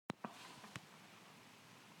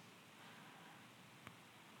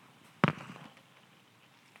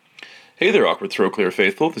Hey there, Awkward Throw Clear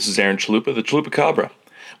faithful. This is Aaron Chalupa, the Chalupa Cabra.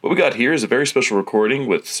 What we got here is a very special recording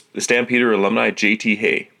with the Stampeder alumni JT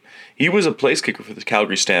Hay. He was a place kicker for the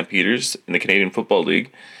Calgary Stampeders in the Canadian Football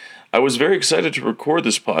League. I was very excited to record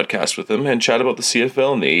this podcast with him and chat about the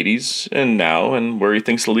CFL in the 80s and now and where he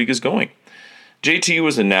thinks the league is going. JT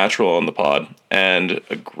was a natural on the pod and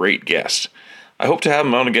a great guest. I hope to have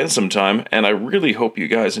him on again sometime, and I really hope you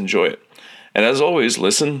guys enjoy it. And as always,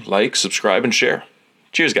 listen, like, subscribe, and share.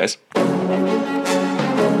 Cheers, guys.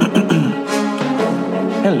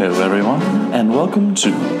 Hello, everyone, and welcome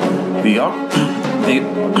to the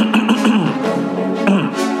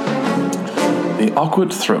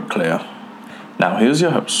Awkward Throat Clear. Now, here's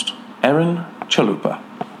your host, Aaron Chalupa.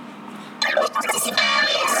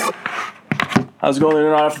 How's it going,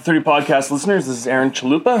 Not After 30 podcast listeners? This is Aaron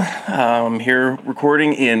Chalupa. I'm here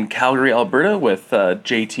recording in Calgary, Alberta with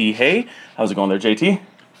JT Hay. How's it going there, JT?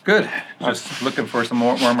 Good. Just looking for some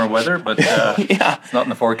more warmer weather, but It's not in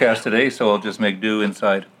the forecast today, so I'll just make do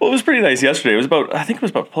inside. Well, it was pretty nice yesterday. I think it was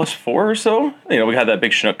about +4 or so. You know, we had that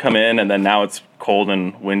big Chinook come in, and then now it's cold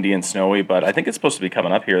and windy and snowy, but I think it's supposed to be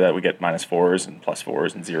coming up here that we get -4s and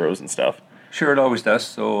 +4s and zeros and stuff. Sure, it always does.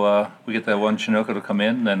 So we get that one Chinook that'll come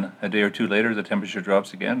in, then a day or two later, the temperature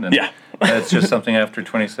drops again. And it's just something after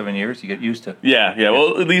 27 years you get used to. Yeah.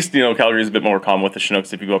 Well, at least, Calgary is a bit more common with the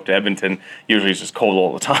Chinooks. If you go up to Edmonton, usually it's just cold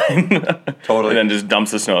all the time. Totally. And then just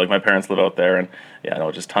dumps of snow. Like my parents live out there, and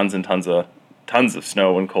just tons and tons of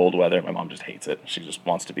snow and cold weather. My mom just hates it. She just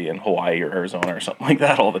wants to be in Hawaii or Arizona or something like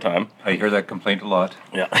that all the time. I hear that complaint a lot.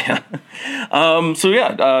 Yeah.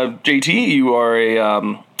 JT, you are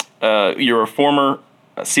you're a former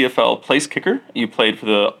CFL place kicker. You played for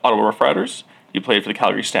the Ottawa Rough Riders. You played for the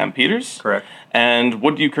Calgary Stampeders. Correct. And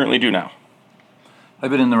what do you currently do now?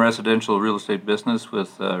 I've been in the residential real estate business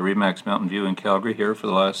with Remax Mountain View in Calgary here for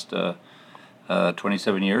the last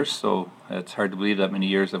 27 years. So it's hard to believe that many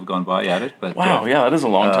years have gone by at it. But wow, that is a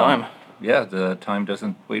long time. Yeah, the time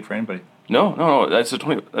doesn't wait for anybody. No. That's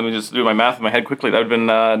 20. Let me just do my math in my head quickly. That would have been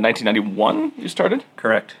 1991 you started?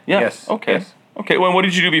 Correct. Yeah. Yes. Okay. Yes. Okay, well, what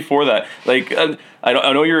did you do before that? Like, I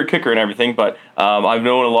know you're a kicker and everything, but I've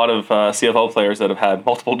known a lot of CFL players that have had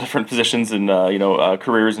multiple different positions and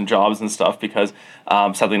careers and jobs and stuff. Because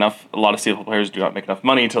sadly enough, a lot of CFL players do not make enough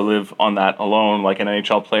money to live on that alone, like an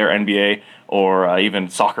NHL player, NBA, or even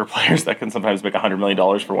soccer players that can sometimes make $100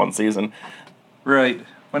 million for one season. Right.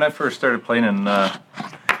 When I first started playing in the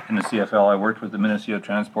CFL, I worked with the Ministry of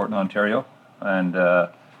Transport in Ontario, and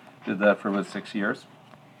did that for about 6 years.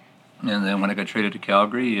 And then when I got traded to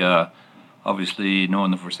Calgary, obviously knowing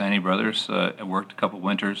the Forsani brothers, I worked a couple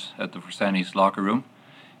winters at the Forsani's locker room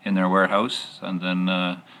in their warehouse. And then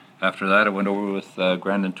after that, I went over with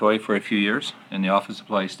Grandin Toy for a few years in the office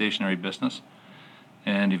supply stationery business.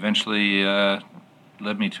 And eventually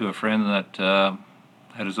led me to a friend that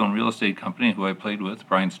had his own real estate company who I played with,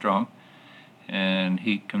 Brian Strong. And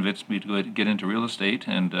he convinced me to get into real estate.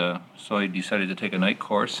 And so I decided to take a night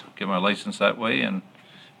course, get my license that way, and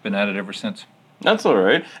been at it ever since. That's all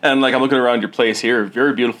right. And like I'm looking around your place here,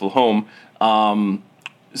 very beautiful home.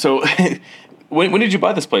 So when did you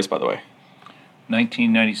buy this place, by the way?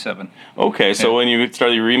 1997. Okay, so when you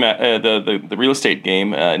started your the real estate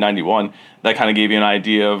game in 91, that kind of gave you an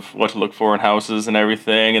idea of what to look for in houses and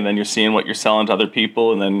everything, and then you're seeing what you're selling to other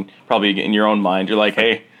people, and then probably in your own mind, you're like,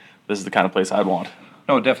 hey, this is the kind of place I'd want.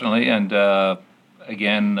 No, definitely. And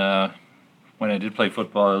again, when I did play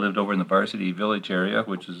football, I lived over in the Varsity Village area,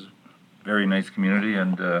 which is a very nice community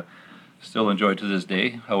and still enjoy to this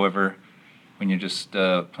day. However, when you're just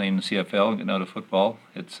playing the CFL and getting out of football,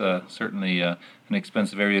 it's certainly an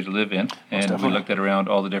expensive area to live in. And we looked at around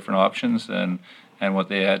all the different options and what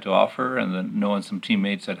they had to offer, and then knowing some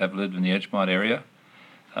teammates that have lived in the Edgemont area,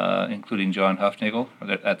 including John Huffnagel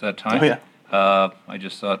at that time. Oh, yeah. I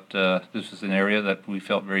just thought this was an area that we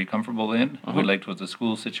felt very comfortable in. We liked what the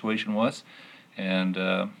school situation was. And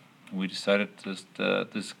we decided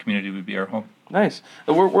this community would be our home. Nice.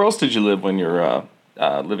 Where else did you live when you're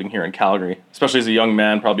living here in Calgary? Especially as a young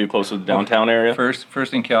man, probably close to the downtown area?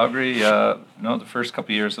 First in Calgary. The first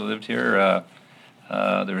couple of years I lived here,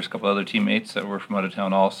 there was a couple other teammates that were from out of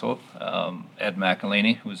town also. Ed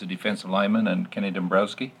McElhaney, who was a defensive lineman, and Kenny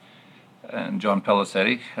Dombrowski, and John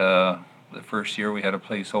Pellicetti. The first year we had a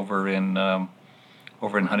place over in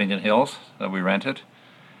Huntington Hills that we rented.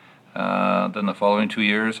 Then the following 2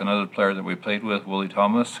 years, another player that we played with, Willie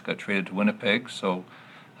Thomas, got traded to Winnipeg, so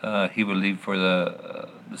he would leave for the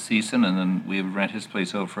season, and then we would rent his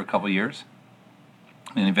place out for a couple of years.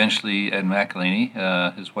 And eventually Ed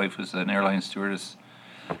McElhaney, his wife was an airline stewardess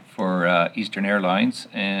for Eastern Airlines,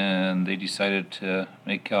 and they decided to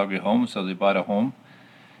make Calgary home, so they bought a home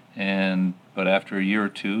But after a year or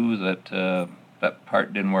two, that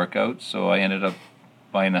part didn't work out, so I ended up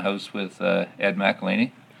buying a house with Ed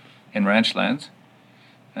McElhaney in Ranchlands.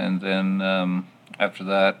 And then after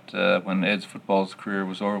that, when Ed's football's career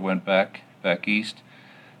was over, went back east.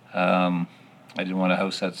 I didn't want a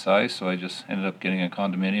house that size, so I just ended up getting a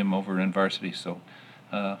condominium over in Varsity. So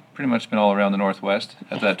pretty much been all around the Northwest.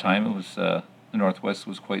 At that time, it was the Northwest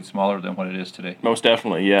was quite smaller than what it is today. Most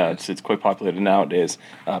definitely, yeah. It's quite populated nowadays.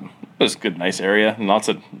 It's a good, nice area, and lots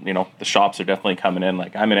of, the shops are definitely coming in.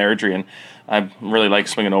 Like, I'm in Airdrie, and I really like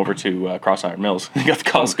swinging over to Cross Iron Mills. You got the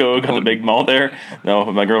Costco, got the big mall there. No,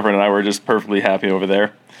 my girlfriend and I were just perfectly happy over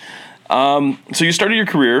there. So you started your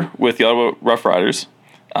career with the Ottawa Rough Riders.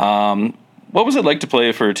 What was it like to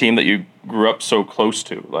play for a team that you grew up so close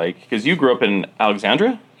to? Like, because you grew up in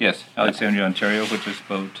Alexandria? Yes, Alexandria, Ontario, which is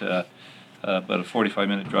about a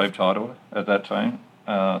 45-minute drive to Ottawa at that time.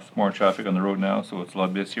 It's more traffic on the road now, so it's a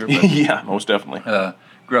lot busier. But, yeah, most definitely.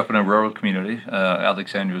 Grew up in a rural community.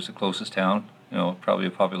 Alexandria was the closest town. Probably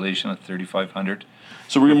a population of 3,500.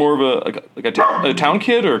 So were you more of a town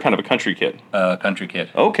kid or kind of a country kid? Country kid.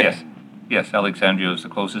 Okay. Yes, Alexandria was the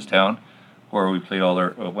closest town, where we played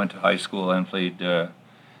went to high school and played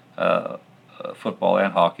football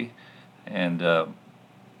and hockey, and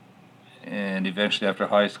eventually after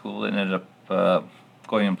high school, it ended up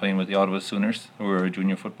going and playing with the Ottawa Sooners, who were a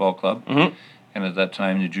junior football club. Mm-hmm. And at that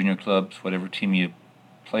time, the junior clubs, whatever team you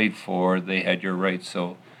played for, they had your rights.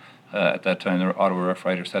 So at that time, the Ottawa Rough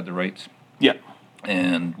Riders had the rights. Yeah.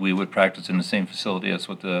 And we would practice in the same facility as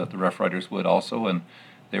what the Rough Riders would also, and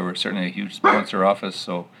they were certainly a huge sponsor of us.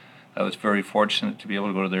 So I was very fortunate to be able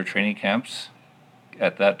to go to their training camps.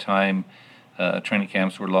 At that time, training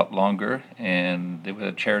camps were a lot longer, and they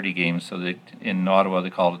had charity games. So in Ottawa, they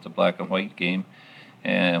called it the black and white game.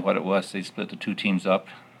 And what it was, they split the two teams up,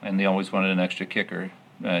 and they always wanted an extra kicker.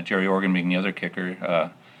 Jerry Organ being the other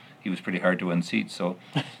kicker, he was pretty hard to unseat. So,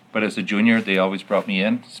 but as a junior, they always brought me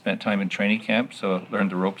in, spent time in training camp, so I learned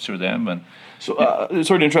the ropes through them. And so,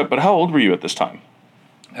 sorry to interrupt, but how old were you at this time?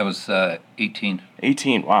 I was 18.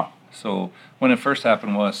 18, wow. So when it first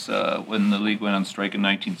happened was when the league went on strike in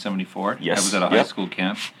 1974. Yes. I was at a high school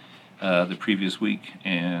camp the previous week,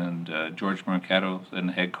 and George Mercado, then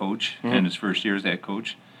the head coach, in his first year as head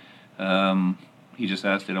coach, he just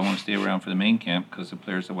asked, did I want to stay around for the main camp because the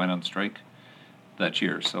players that went on strike that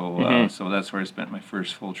year. So so that's where I spent my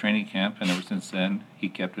first full training camp, and ever since then, he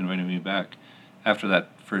kept inviting me back. After that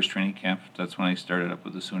first training camp, that's when I started up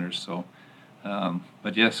with the Sooners. So,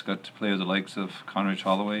 but yes, got to play with the likes of Conrad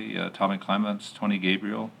Holloway, Tommy Clements, Tony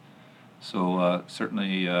Gabriel. So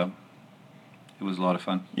certainly it was a lot of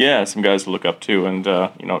fun. Yeah, some guys to look up to, and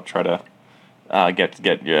try to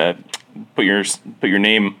put your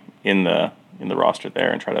name in the roster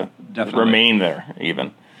there, and try to remain there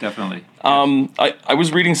even. Definitely. I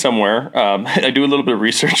was reading somewhere. I do a little bit of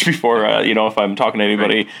research before, if I'm talking to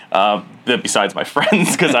anybody besides my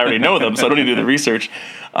friends, because I already know them, so I don't need to do the research.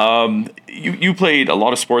 You played a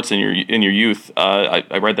lot of sports in your youth.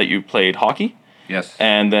 I read that you played hockey. Yes.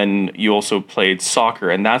 And then you also played soccer,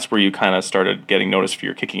 and that's where you kind of started getting noticed for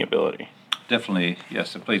your kicking ability. Definitely,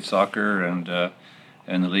 yes. I played soccer, and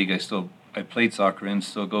in the league I played soccer and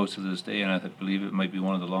still goes to this day, and I believe it might be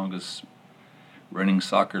one of the longest running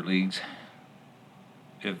soccer leagues,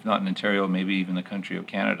 if not in Ontario, maybe even the country of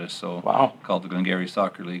Canada. So wow. Called the Glengarry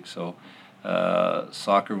Soccer League. So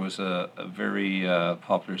soccer was a very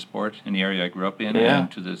popular sport in the area I grew up in,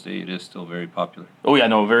 and to this day it is still very popular. Oh yeah,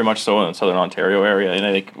 no, very much so in the Southern Ontario area, and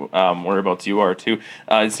I think whereabouts you are too.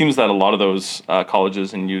 It seems that a lot of those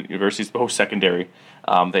colleges and universities, post-secondary,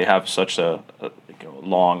 they have such a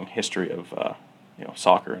long history of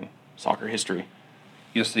soccer and soccer history.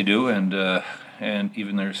 Yes, they do, and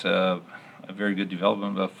even there's a very good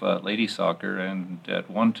development of ladies soccer. And at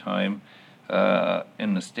one time,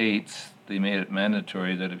 in the States, they made it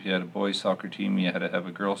mandatory that if you had a boys soccer team, you had to have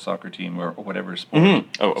a girls soccer team or whatever sport.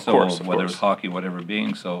 Mm-hmm. Oh, of course. Whether it was hockey, whatever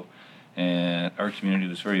being. So, and our community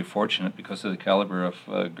was very fortunate because of the caliber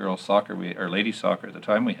of girls soccer or ladies soccer at the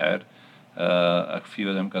time we had. A few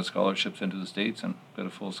of them got scholarships into the States and got a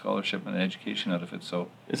full scholarship and education out of it. So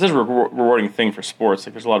it's such a rewarding thing for sports.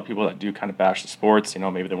 Like, there's a lot of people that do kind of bash the sports.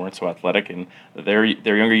 Maybe they weren't so athletic in their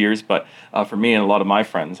younger years. But for me and a lot of my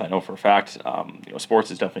friends, I know for a fact,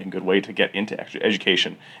 sports is definitely a good way to get into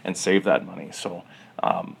education and save that money. So,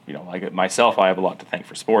 like myself, I have a lot to thank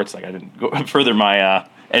for sports. Like, I didn't go further my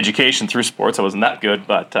education through sports. I wasn't that good,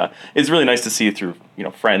 but it's really nice to see it through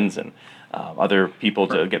friends and other people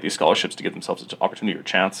to get these scholarships to give themselves an opportunity or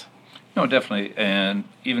chance. No, definitely. And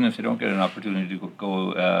even if they don't get an opportunity to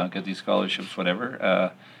go get these scholarships,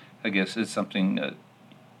 whatever, I guess it's something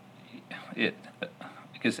I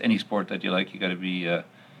guess any sport that you like, you got to be.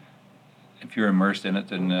 If you're immersed in it,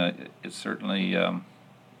 then it's certainly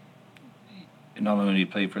not only do you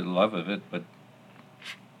play for the love of it, but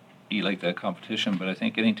you like that competition. But I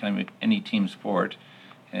think anytime any team sport,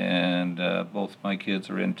 and both my kids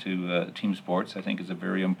are into team sports, I think is a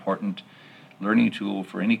very important learning tool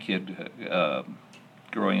for any kid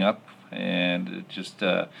growing up, and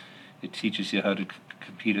it teaches you how to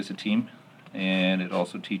compete as a team, and it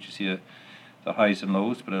also teaches you the highs and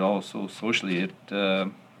lows, but it also socially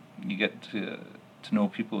you get to know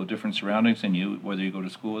people with different surroundings than you, whether you go to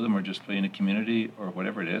school with them or just play in a community or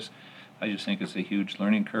whatever it is. I just think it's a huge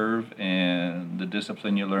learning curve, and the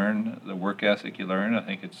discipline you learn, the work ethic you learn, I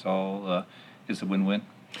think it's all is a win-win.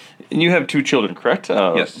 And you have 2 children, correct?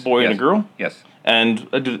 Yes. A boy and a girl? Yes. And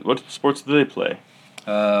what sports do they play?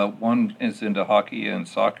 One is into hockey and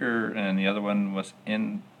soccer, and the other one was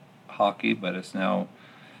in hockey, but it's now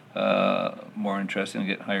more interested in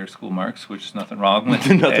getting higher school marks, which is nothing wrong with.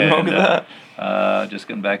 Wrong with that. Just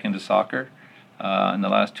getting back into soccer. In the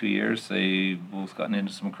last 2 years, they've both gotten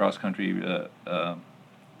into some cross-country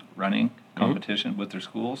running competition with their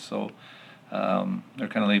schools, so they're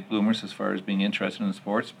kind of late bloomers as far as being interested in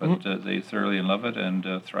sports, but they thoroughly love it and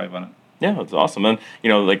thrive on it. Yeah, that's awesome.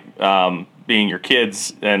 And, being your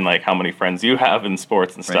kids and, how many friends you have in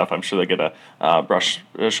sports and stuff, right. I'm sure they get to brush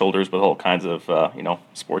shoulders with all kinds of,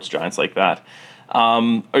 sports giants like that.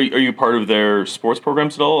 Are you part of their sports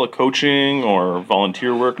programs at all, like coaching or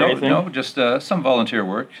volunteer work or anything? No, just some volunteer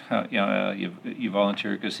work. You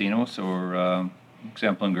volunteer at casinos or,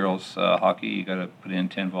 example, in girls hockey, you got to put in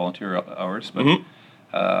 10 volunteer hours. But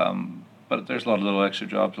but there's a lot of little extra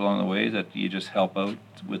jobs along the way that you just help out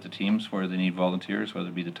with the teams where they need volunteers, whether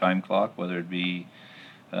it be the time clock, whether it be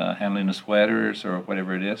handling the sweaters or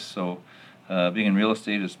whatever it is. So being in real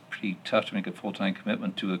estate is pretty tough to make a full-time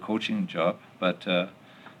commitment to a coaching job. But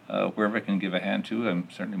wherever I can give a hand to, I'm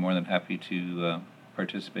certainly more than happy to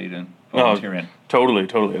participate in, volunteer in. Totally.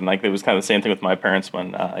 And it was kind of the same thing with my parents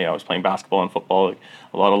when I was playing basketball and football.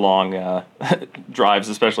 A lot of long drives,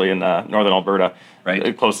 especially in northern Alberta. Right.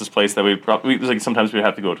 The closest place that sometimes we'd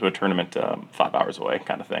have to go to a tournament 5 hours away,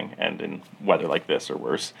 kind of thing, and in weather like this or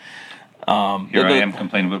worse. I am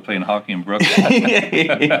complaining about playing hockey in Brooks.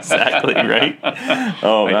 Exactly, right?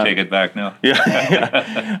 Oh, I take it back now.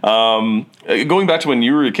 Yeah. Going back to when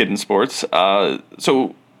you were a kid in sports,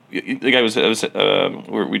 so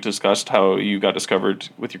we discussed how you got discovered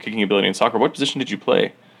with your kicking ability in soccer. What position did you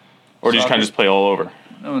play? Or did you kind of just play all over?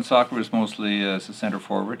 No, in soccer was mostly as a center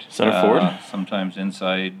forward. Center forward? Sometimes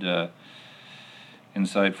inside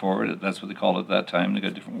forward. That's what they called it at that time. They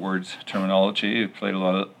got different words, terminology. Played a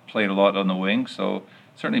lot on the wing, so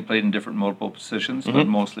certainly played in different multiple positions, but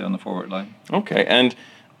mostly on the forward line. Okay, and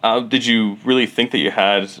did you really think that you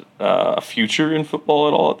had a future in football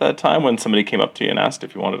at all at that time when somebody came up to you and asked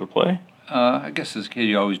if you wanted to play? I guess as a kid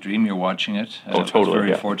you always dream you're watching it. Totally. I was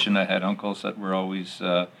very fortunate. I had uncles that were always,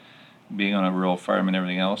 being on a rural farm and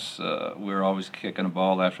everything else, we were always kicking a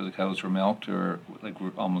ball after the cows were milked, or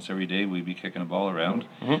almost every day we'd be kicking a ball around.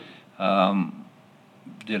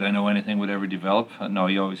 Did I know anything would ever develop? No,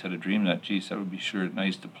 you always had a dream that, geez, that would be sure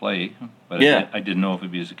nice to play. But yeah. I didn't know if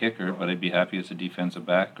it'd be as a kicker, but I'd be happy as a defensive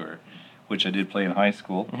back, which I did play in high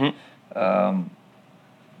school. And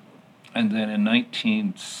then in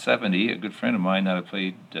 1970, a good friend of mine that I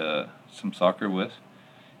played some soccer with,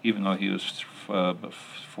 even though he was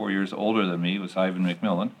 4 years older than me, was Ivan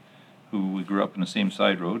McMillan, who we grew up in the same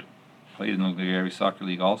side road, played in the Gary Soccer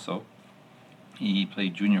League also. He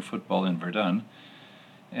played junior football in Verdun,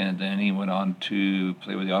 and then he went on to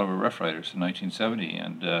play with the Ottawa Rough Riders in 1970,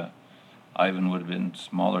 and Ivan would have been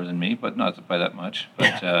smaller than me, but not by that much.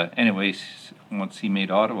 But anyways, once he made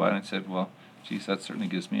Ottawa, I said, well, geez, that certainly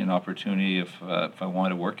gives me an opportunity if I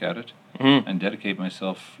want to work at it and dedicate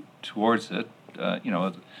myself towards it.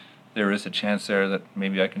 There is a chance there that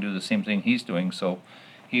maybe I can do the same thing he's doing. So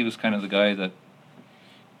he was kind of the guy that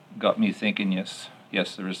got me thinking, yes,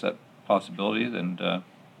 there is that possibility. And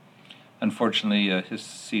unfortunately, his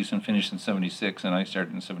season finished in 76 and I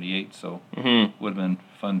started in 78, so it would have been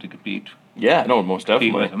fun to compete. Yeah, no, most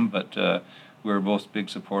definitely. With him, but we were both big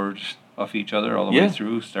supporters of each other all the way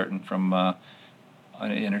through, starting from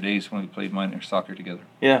in our days when we played minor soccer together.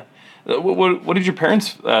 Yeah. What did your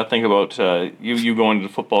parents think about you going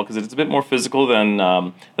into football? Because it's a bit more physical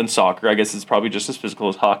than soccer. I guess it's probably just as physical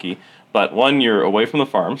as hockey. But one, you're away from the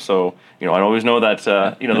farm, so I always know that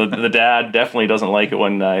the dad definitely doesn't like it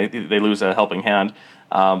when they lose a helping hand.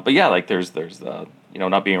 But yeah, there's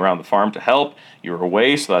not being around the farm to help. You're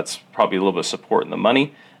away, so that's probably a little bit of support in the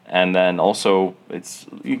money. And then also,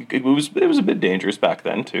 it was a bit dangerous back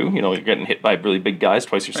then too. You know, you're getting hit by really big guys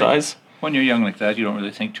twice your size. When you're young like that, you don't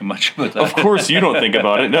really think too much about that. Of course, you don't think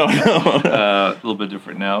about it. No. A little bit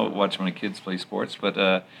different now, watching my kids play sports.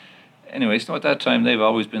 But anyways, at that time, they've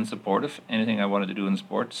always been supportive. Anything I wanted to do in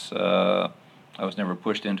sports, I was never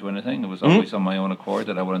pushed into anything. It was always on my own accord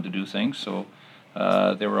that I wanted to do things. So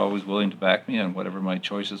they were always willing to back me, and whatever my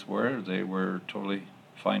choices were, they were totally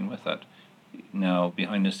fine with that. Now,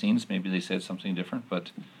 behind the scenes, maybe they said something different,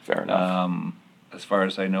 but Fair enough. as far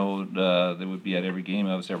as I know, they would be at every game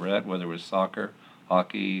I was ever at, whether it was soccer,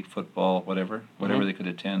 hockey, football, whatever they could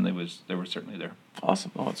attend. They were certainly there.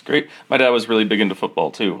 Awesome. Oh, that's great. My dad was really big into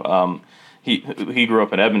football too. He grew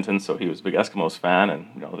up in Edmonton, so he was a big Eskimos fan, and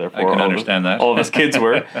therefore I can understand that. All of his kids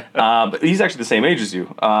were. But he's actually the same age as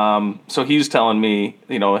you. So he was telling me,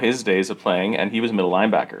 his days of playing, and he was a middle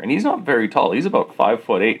linebacker, and he's not very tall. He's about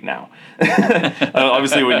 5'8" now.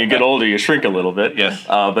 Obviously, when you get older, you shrink a little bit. Yes.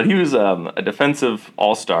 But he was a defensive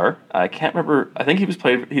all-star. I can't remember. I think he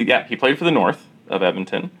played for the North of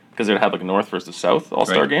Edmonton because they would have like a North versus South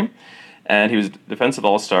all-star game, and he was defensive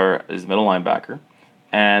all-star as middle linebacker.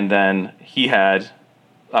 And then he had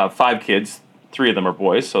 5 kids. 3 of them are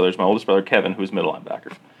boys. So there's my oldest brother, Kevin, who's middle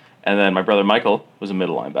linebacker. And then my brother, Michael, was a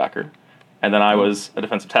middle linebacker. And then I was a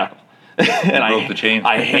defensive tackle. And broke the chain.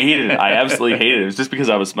 I hated it. I absolutely hated it. It was just because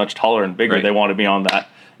I was much taller and bigger. Right. They wanted me on that,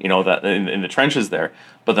 that in the trenches there.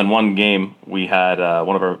 But then one game, we had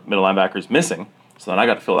one of our middle linebackers missing. So then I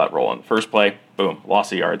got to fill that role. And first play, boom,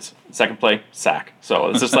 loss of yards. Second play, sack. So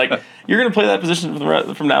it's just like you're going to play that position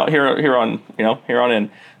from now here on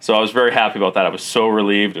in. So I was very happy about that. I was so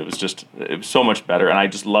relieved. It was so much better, and I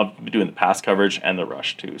just loved doing the pass coverage and the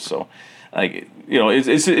rush too. So,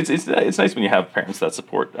 it's nice when you have parents that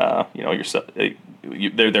support their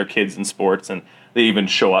kids in sports, and they even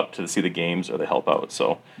show up to see the games or they help out.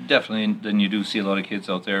 So definitely, then you do see a lot of kids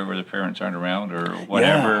out there where the parents aren't around or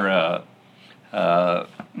whatever. Yeah.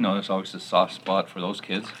 There's always a soft spot for those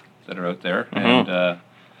kids that are out there. And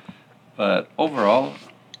but overall,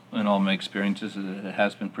 in all my experiences, it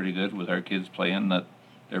has been pretty good with our kids playing, that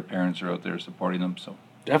their parents are out there supporting them. So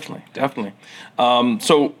definitely.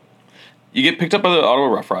 So you get picked up by the Ottawa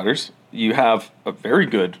Rough Riders. You have a very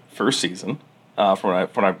good first season, from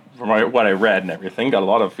what I read and everything. Got a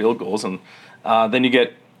lot of field goals, and then you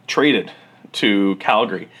get traded to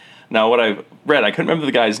Calgary. Now, what I've read, I couldn't remember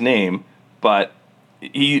the guy's name, but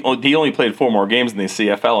he only played 4 more games in the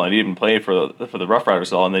CFL, and he didn't play for the Rough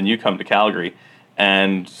Riders at all. And then you come to Calgary,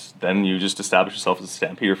 and then you just establish yourself as a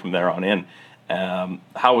Stampeder from there on in.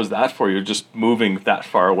 How was that for you, just moving that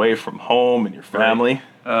far away from home and your family?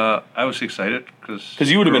 I was excited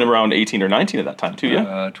because you would have been around 18 or 19 at that time too,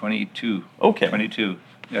 yeah? 22. Okay. 22.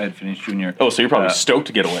 Yeah, I had finished junior. Oh, so you're probably stoked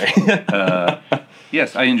to get away.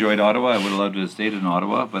 Yes, I enjoyed Ottawa. I would have loved to have stayed in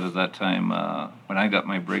Ottawa, but at that time, when I got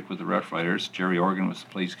my break with the Rough Riders, Jerry Organ was the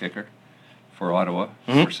place kicker for Ottawa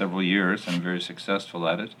for several years and very successful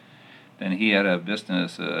at it. Then he had a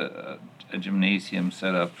business, a gymnasium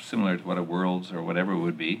set up similar to what a Worlds or whatever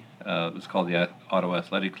would be. It was called the Ottawa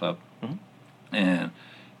Athletic Club. And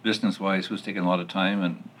business-wise, it was taking a lot of time,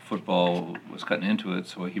 and football was cutting into it,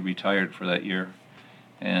 so he retired for that year.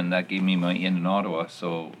 And that gave me my in Ottawa.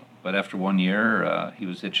 But after 1 year, he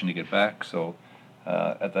was itching to get back. So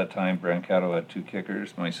at that time, Brancato had 2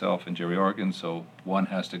 kickers, myself and Jerry Organ. So one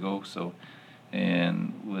has to go.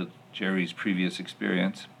 And with Jerry's previous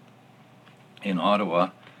experience in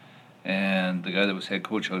Ottawa, and the guy that was head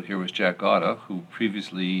coach out here was Jack Gotta, who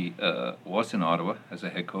previously was in Ottawa as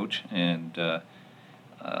a head coach. And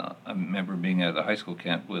I remember being at a high school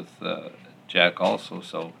camp with Jack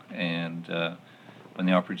also. When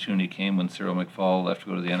the opportunity came, when Cyril McFall left to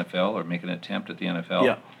go to the NFL or make an attempt at the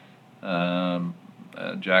NFL,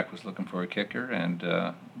 Jack was looking for a kicker, and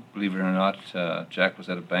believe it or not, Jack was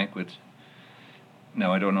at a banquet.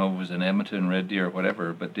 Now, I don't know if it was in Edmonton, Red Deer, or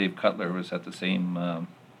whatever, but Dave Cutler was at the same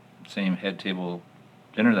head table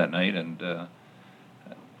dinner that night, and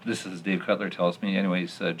this is Dave Cutler tells me.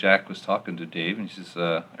 Anyways, Jack was talking to Dave, and he says,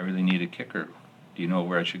 I really need a kicker. Do you know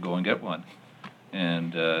where I should go and get one?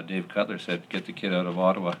 And Dave Cutler said, get the kid out of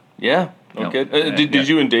Ottawa. Yeah, okay. Did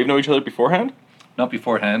you and Dave know each other beforehand? Not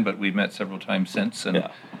beforehand, but we've met several times since, and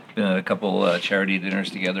been at a couple charity dinners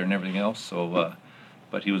together and everything else. So,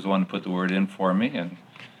 but he was the one who put the word in for me, and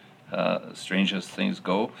strange as things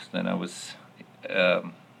go, then I was,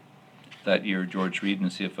 that year, George Reed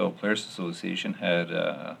and the CFL Players Association had,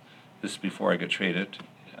 this is before I got traded,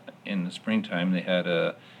 in the springtime, they had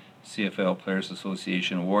a CFL Players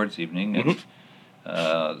Association Awards evening, and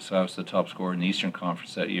so I was the top scorer in the Eastern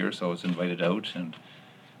Conference that year, so I was invited out,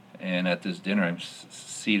 And at this dinner, I'm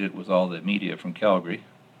seated with all the media from Calgary.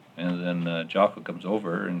 And then Jocko comes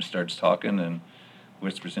over and starts talking and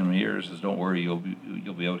whispers in my ear, says, "Don't worry, you'll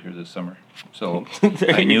be out here this summer." So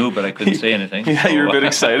I knew, but I couldn't say anything. Yeah, so, you're a bit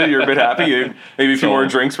excited. You're a bit happy. Maybe a few more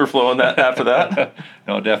drinks were flowing after that.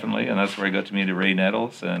 No, definitely. And that's where I got to meet Ray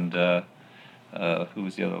Nettles and who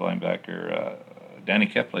was the other linebacker? Danny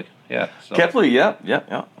Kepley. Yeah. So, Kepley, yeah.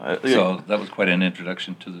 So that was quite an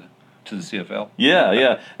introduction to the CFL.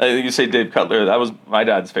 Yeah. You say Dave Cutler. That was my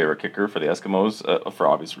dad's favorite kicker for the Eskimos for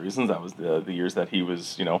obvious reasons. That was the years that he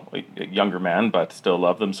was, a younger man, but still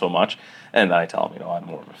loved them so much. And I tell him, I'm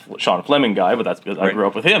more of a Sean Fleming guy, but that's because I grew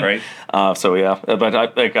up with him. Right. So yeah, but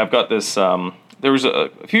I've got this. There was a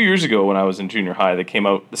few years ago when I was in junior high, the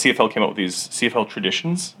CFL came out with these CFL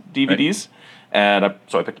Traditions DVDs, and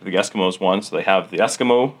so I picked up the Eskimos one. So they have the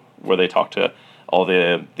Eskimo where they talk to all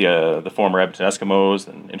the former Edmonton Eskimos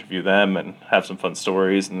and interview them and have some fun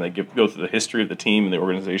stories, and they go through the history of the team and the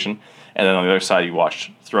organization. And then on the other side, you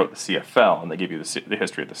watch throughout the CFL, and they give you the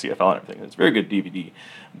history of the CFL and everything. It's a very good DVD.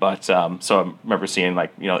 But so I remember seeing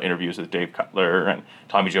interviews with Dave Cutler and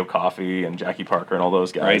Tommy Joe Coffey and Jackie Parker and all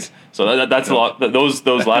those guys. Right. So that's a lot. Those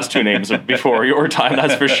last two names are before your time.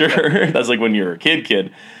 That's for sure. That's like when you were a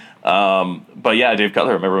kid. But yeah, Dave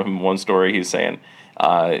Cutler. I remember him one story. He was saying.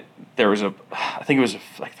 There was I think it was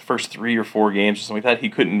like the first 3 or 4 games or something like that, he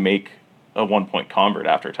couldn't make a 1-point convert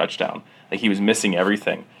after a touchdown. Like he was missing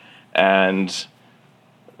everything. And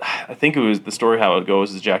I think it was the story how it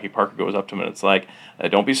goes is Jackie Parker goes up to him and it's like,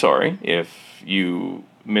 don't be sorry. If you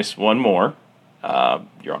miss one more,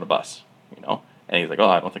 you're on a bus, And he's like,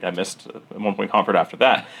 I don't think I missed a 1-point convert after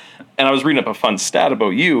that. And I was reading up a fun stat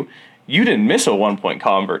about you. You didn't miss a 1-point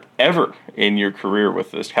convert ever in your career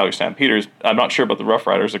with the Calgary Stampeders. I'm not sure about the Rough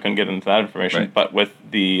Riders. I couldn't get into that information. Right. But with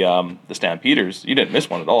the Stampeders, you didn't miss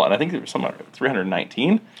one at all. And I think there was somewhere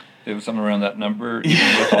 319. It was somewhere around that number.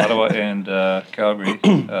 Even with Ottawa and Calgary,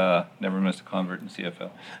 never missed a convert in CFL.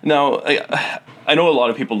 Now, I know a lot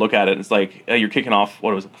of people look at it. It's like you're kicking off,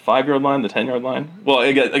 what was it, the 5-yard line, the 10-yard line? Well,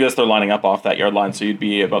 I guess they're lining up off that yard line, so you'd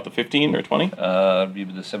be about the 15 or 20?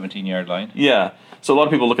 Maybe the 17-yard line. Yeah. So a lot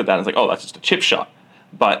of people look at that and it's like, oh, that's just a chip shot.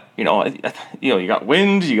 But, you got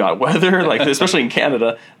wind, you got weather, like especially in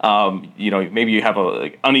Canada, maybe you have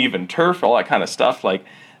uneven turf, all that kind of stuff.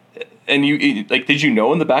 And did you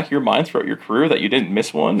know in the back of your mind throughout your career that you didn't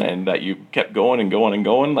miss one and that you kept going and going and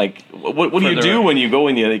going? Like, what do you do when you go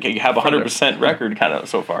and you have a 100% record kind of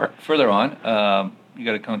so far? Further on, you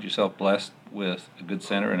got to count yourself blessed with a good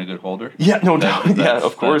center and a good holder. Yeah, no doubt. Yeah,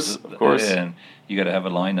 of course. And you got to have a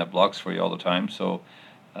line that blocks for you all the time. So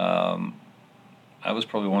I was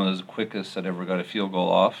probably one of those quickest that ever got a field goal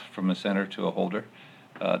off from a center to a holder,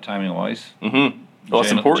 timing-wise. Mm-hmm. Well,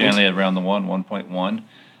 that's important. Generally around the 1.1.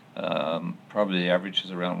 Probably the average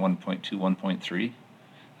is around 1.2,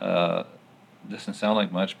 1.3. Doesn't sound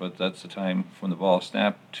like much, but that's the time from the ball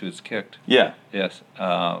snapped to it's kicked. Yeah. Yes.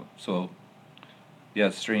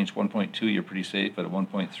 It's strange. 1.2, you're pretty safe, but at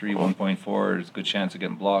 1.3, 1.4, there's a good chance of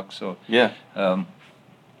getting blocked. So yeah.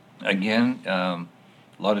 Again, a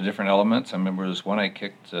lot of different elements. I remember this one I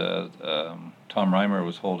kicked. Tom Reimer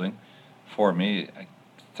was holding for me. I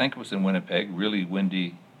think it was in Winnipeg. Really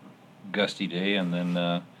windy, gusty day, and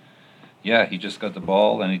then. He just got the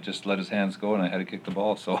ball and he just let his hands go, and I had to kick the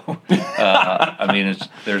ball. So,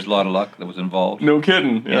 there's a lot of luck that was involved. No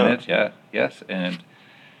kidding. In it, yeah, yes. And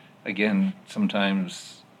again,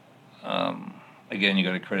 sometimes, you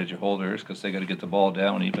got to credit your holders because they got to get the ball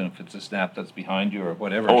down, even if it's a snap that's behind you or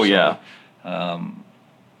whatever. Oh, so,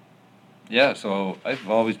 so I've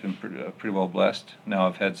always been pretty well blessed. Now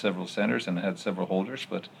I've had several centers and I had several holders,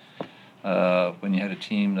 but. When you had a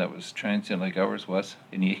team that was transient like ours was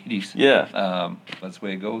in the 80s. That's the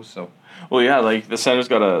way it goes. So. Well, yeah, like the center's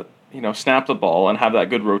got to, snap the ball and have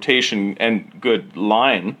that good rotation and good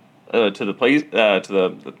line to the place to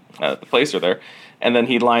the placer there, and then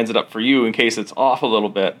he lines it up for you in case it's off a little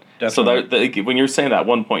bit. Definitely. So that when you're saying that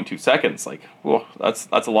 1.2 seconds, like, whoa, that's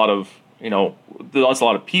a lot of. That's a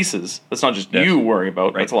lot of pieces. That's not just you worrying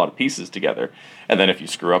about. Right. That's a lot of pieces together. And then if you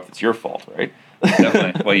screw up, it's your fault, right?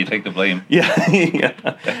 Definitely. Well, you take the blame. Yeah.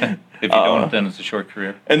 If you don't, then it's a short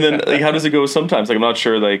career. And then, how does it go sometimes? I'm not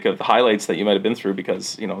sure, of the highlights that you might have been through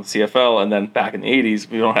because, CFL, and then back in the 80s,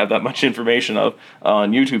 we don't have that much information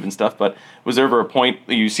on YouTube and stuff. But was there ever a point,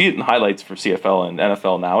 you see it in highlights for CFL and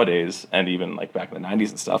NFL nowadays, and even, back in the 90s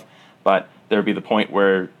and stuff, but there would be the point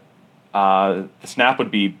where the snap would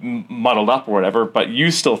be muddled up or whatever, but you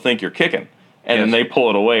still think you're kicking. And then they pull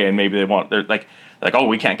it away, and maybe they're like, oh,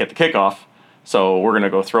 we can't get the kickoff. So we're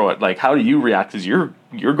gonna go throw it. Like, how do you react? Because you're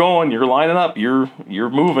going, you're lining up, you're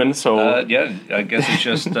moving. So yeah, I guess it's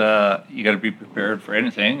just you got to be prepared for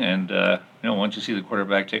anything, and once you see the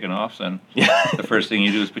quarterback taking off, then the first thing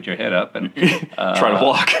you do is put your head up and try to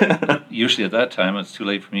block. Usually at that time, it's too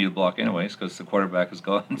late for me to block anyways because the quarterback is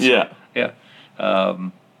gone. So, yeah. yeah.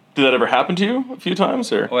 Did that ever happen to you a few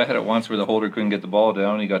times, or? Oh, I had it once where the holder couldn't get the ball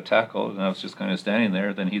down. He got tackled, and I was just kind of standing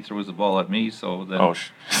there. Then he throws the ball at me, so then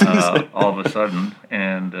all of a sudden,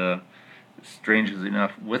 and strangely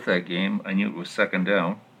enough, with that game, I knew it was second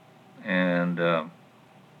down, and there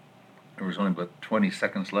was only about 20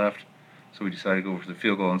 seconds left, so we decided to go for the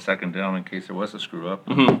field goal on second down in case there was a screw up.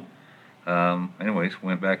 Anyways,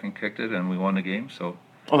 went back and kicked it, and we won the game. So.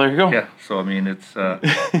 Oh, there you go. Yeah. So I mean, it's.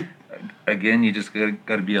 Again, you just got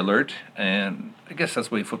to be alert, and I guess that's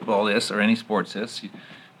the way football is, or any sports is.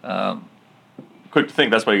 Quick to think.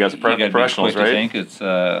 That's why you guys are professionals, right? To think it's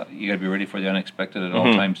you got to be ready for the unexpected at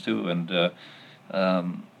all times too, and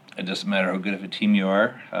it doesn't matter how good of a team you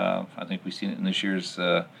are. I think we've seen it in this year's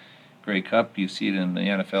Grey Cup. You see it in the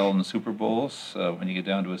NFL and the Super Bowls. When you get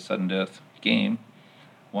down to a sudden death game,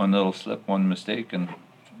 one little slip, one mistake, and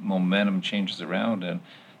momentum changes around, and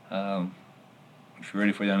if you're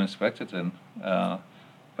ready for the unexpected, then. But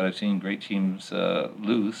I've seen great teams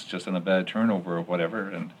lose just on a bad turnover or whatever,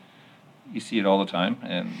 and you see it all the time.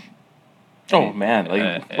 And oh man,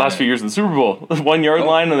 last few years in the Super Bowl, 1 yard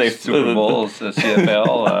line, and they Super Bowls, the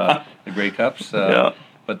CFL, the Grey Cups. Yeah.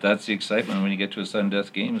 But that's the excitement when you get to a sudden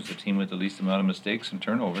death game. Is the team with the least amount of mistakes and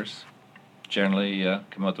turnovers generally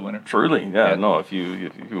come out the winner. Truly, yeah. No, if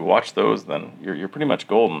you watch those, then you're pretty much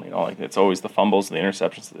golden. Like it's always the fumbles and the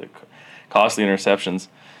interceptions, the costly interceptions,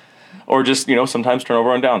 or just sometimes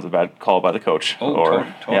turnover on downs, a bad call by the coach. Oh,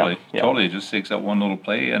 totally. It just takes that one little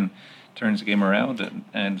play and turns the game around,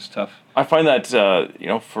 and it's tough. I find that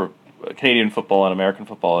for Canadian football and American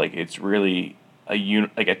football, like it's really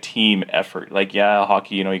a team effort. Like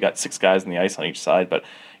hockey, you got 6 guys on the ice on each side, but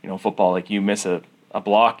football, like you miss a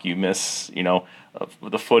block, you miss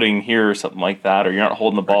the footing here or something like that, or you're not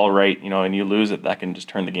holding the ball right, and you lose it, that can just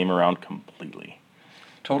turn the game around completely.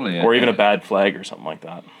 Totally. Or even a bad flag or something like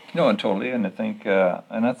that. No, and totally. And I think,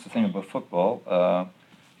 and that's the thing about football.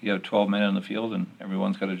 You have 12 men on the field, and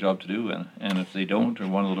everyone's got a job to do. And if they don't, or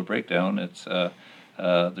one little breakdown, it's the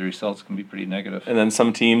results can be pretty negative. And then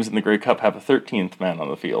some teams in the Grey Cup have a 13th man on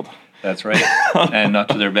the field. That's right. And not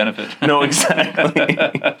to their benefit. No, exactly.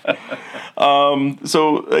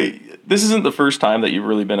 So this isn't the first time that you've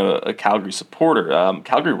really been a Calgary supporter.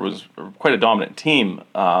 Calgary was quite a dominant team,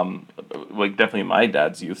 like definitely my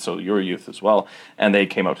dad's youth, so your youth as well. And they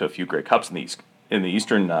came out to a few Grey Cups in the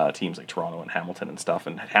Eastern teams like Toronto and Hamilton and stuff.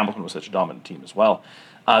 And Hamilton was such a dominant team as well.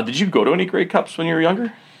 Did you go to any Grey Cups when you were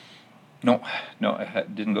younger? No, I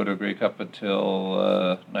didn't go to a Grey Cup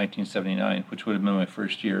until 1979, which would have been my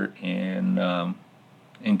first year in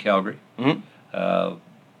Calgary. Mm-hmm.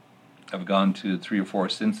 I've gone to 3 or 4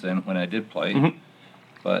 since then when I did play. Mm-hmm.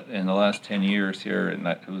 But in the last 10 years here, and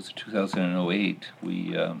it was 2008,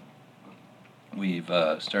 we've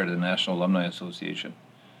started the National Alumni Association.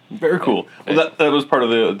 Very cool. Well, that was part of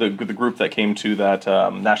the group that came to that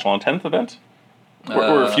National on 10th event?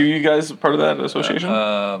 Were a few of you guys part of that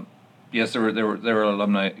association? Yes, there were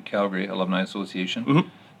Calgary Alumni Association, mm-hmm.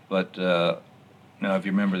 But now if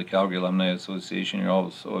you remember the Calgary Alumni Association, you're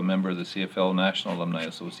also a member of the CFL National Alumni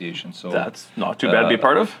Association. So that's not too bad to be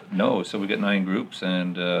part of. No, so we got 9 groups,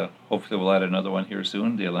 and hopefully we'll add another one here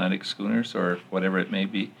soon, the Atlantic Schooners or whatever it may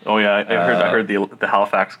be. Oh yeah, I heard the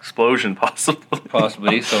Halifax Explosion possibly.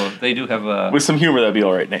 Possibly, so they do have a with some humor that'd be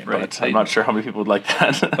all right, Nate. Right, but I'm not sure how many people would like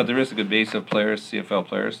that. But there is a good base of players, CFL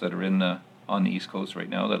players that are in on the East Coast right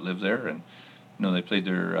now that live there, and they played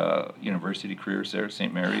their university careers there,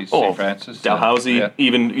 St. Mary's, St. Francis. Dalhousie,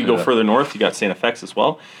 even you go further north, you got St. FX as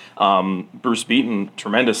well. Bruce Beaton,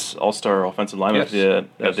 tremendous all-star offensive lineman at the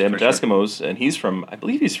Edmonton Eskimos, and I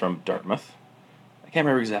believe he's from Dartmouth. I can't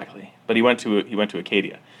remember exactly, but he went to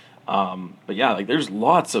Acadia. But yeah, like there's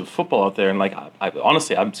lots of football out there, and like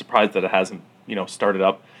honestly, I'm surprised that it hasn't started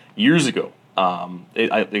up years ago.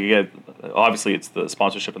 Obviously, it's the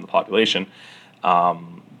sponsorship and the population,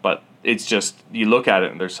 but it's just you look at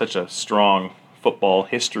it and there's such a strong football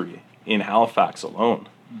history in Halifax alone.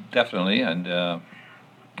 Definitely, and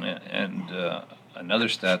another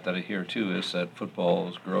stat that I hear too is that football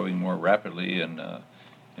is growing more rapidly in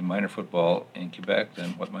minor football in Quebec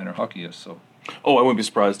than what minor hockey is. So. Oh, I wouldn't be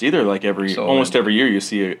surprised either. Like almost every year you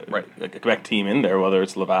see a Quebec team in there, whether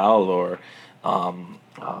it's Laval or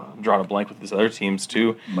drawing a blank with these other teams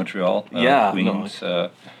too. Montreal, Queens.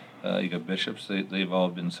 You got Bishops. They've all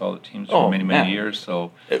been solid teams for many years.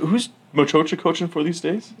 So who's Mochocha coaching for these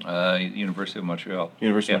days? University of Montreal.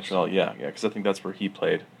 University of Yes. Montreal, yeah, because I think that's where he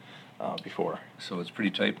played before. So it's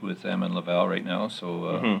pretty tight with them and Laval right now.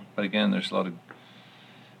 So, but again, there's a lot of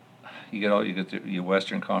you get your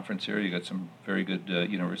Western Conference here. You got some very good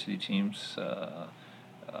university teams.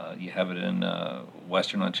 You have it in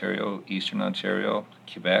Western Ontario, Eastern Ontario,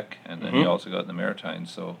 Quebec, and then you also got the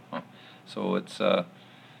Maritimes. So it's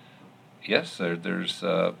yes, there's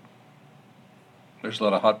a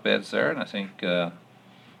lot of hotbeds there, and I think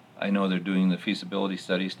I know they're doing the feasibility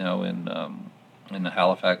studies now in the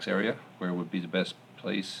Halifax area, where would be the best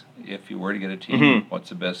place if you were to get a team. What's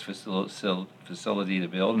the best facility to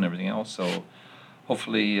build and everything else. So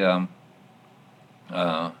hopefully it'd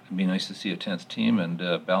be nice to see a 10th team and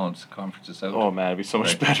balance the conferences out. Oh man, it'd be so much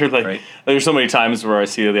Right. better. Like Right. there's so many times where I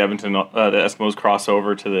see the Edmonton, the Eskimos cross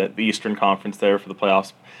over to the Eastern Conference there for the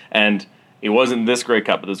playoffs, and it wasn't this Grey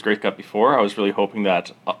Cup, but this Grey Cup before. I was really hoping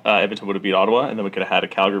that Edmonton would have beat Ottawa, and then we could have had a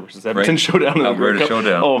Calgary versus Edmonton Right. showdown in the Grey Alberta Cup.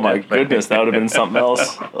 showdown. Oh my Yeah. goodness, that would have been something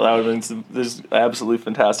else. That would have been this absolutely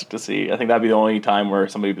fantastic to see. I think that'd be the only time where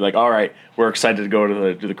somebody would be like, "All right, we're excited to go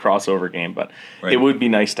to the crossover game," but Right. it would be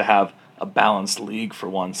nice to have a balanced league for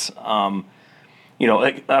once. You know,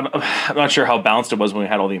 like I'm not sure how balanced it was when we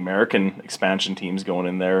had all the American expansion teams going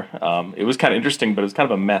in there. It was kind of interesting, but it was kind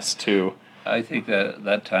of a mess too. I think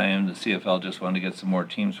that time the CFL just wanted to get some more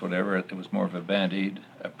teams, whatever. It was more of a Band-Aid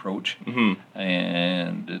approach,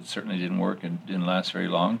 and it certainly didn't work and didn't last very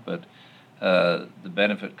long. But the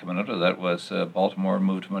benefit coming out of that was Baltimore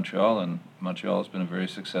moved to Montreal, and Montreal has been a very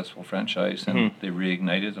successful franchise, and they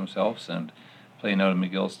reignited themselves and playing out of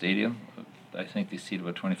McGill Stadium. I think they seat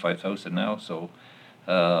about 25,000 now. So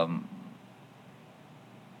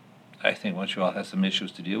I think Montreal has some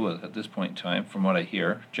issues to deal with at this point in time, from what I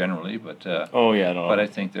hear generally. But Oh yeah, no. but I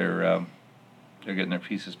think they're getting their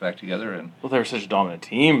pieces back together, and Well, they were such a dominant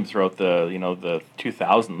team throughout the the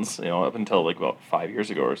 2000s. Up until like about 5 years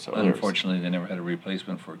ago or so. There was- unfortunately they never had a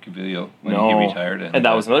replacement for Cavillo when No, he retired. and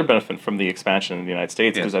that was another benefit from the expansion in the United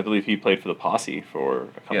States, Yes. because I believe he played for the Posse for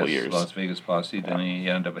a couple years. Las Vegas Posse. Then he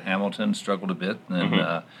ended up at Hamilton, struggled a bit, and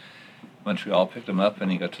then Montreal picked him up,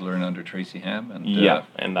 and he got to learn under Tracy Ham. And Yeah,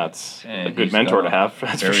 and that's a and good he's mentor to done have.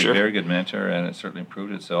 That's very, for sure. Very good mentor, and it certainly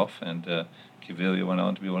proved itself. And Cavillo went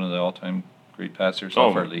on to be one of the all-time great passers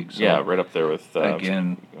of our league. So yeah, right up there with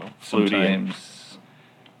again, Flutie and- sometimes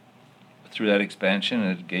through that expansion,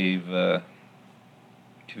 it gave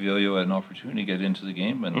Cavillo an opportunity to get into the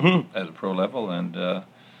game and at a pro level, and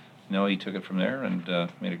he took it from there and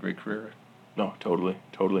made a great career. No, totally.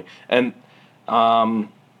 And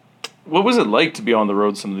what was it like to be on the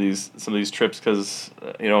road some of these trips? Because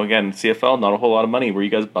again, CFL, not a whole lot of money. Were you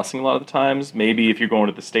guys busing a lot of the times? Maybe if you're going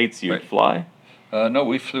to the States, you'd Right. fly. No,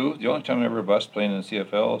 we flew. The only time I ever bused playing in the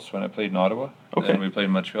CFL is when I played in Ottawa. Okay. And we played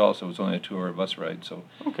in Montreal, so it was only a 2-hour bus ride. So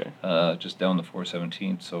Okay. just down the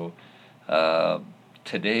 417. So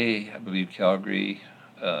today, I believe Calgary,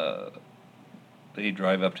 they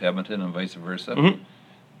drive up to Edmonton and vice versa.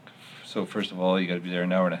 So first of all, you got to be there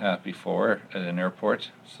an hour and a half before at an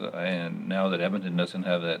airport. So, and now that Edmonton doesn't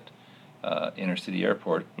have that inner city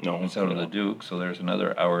airport, No, it's out of no. the Duke, so there's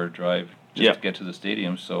another hour drive just Yeah. to get to the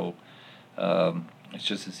stadium. So it's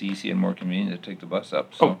just as easy and more convenient to take the bus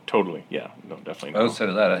up. So Oh, totally. Yeah. No, definitely. No. outside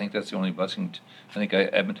of that, I think that's the only busing. I think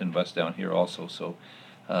Edmonton bus down here also. So,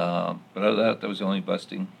 but out of that was the only bus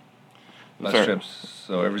Fair. trips.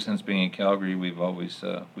 So ever since being in Calgary, we've always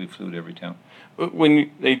we flew to every town. How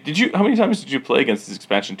many times did you play against these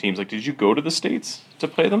expansion teams? Like, did you go to the States to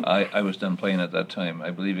play them? I was done playing at that time. I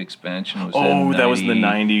believe expansion was. Oh, in that was in the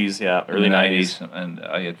 90 '90s. Yeah, in early the '90s. and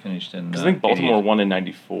I had finished in. Because I think Baltimore 88. won in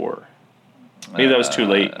 '94. Maybe that was too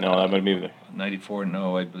late. No, that might be. 94.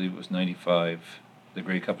 No, I believe it was 95. The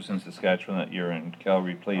Grey Cup was in Saskatchewan that year, and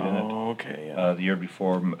Calgary played in it. Oh, okay. Yeah. The year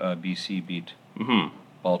before, BC beat Mm-hmm.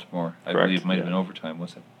 Baltimore. I Correct, believe it might have yeah. been overtime,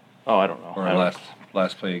 was it? Oh, I don't know. Or I don't-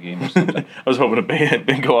 last play a game or something. I was hoping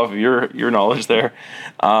to go off of your knowledge there.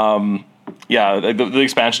 Yeah, the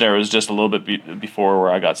expansion era was just a little bit before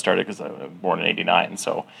where I got started, because I was born in '89.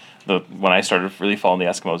 So when I started really following the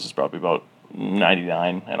Eskimos is probably about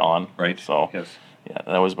 '99 and on. Right. So Yes. yeah,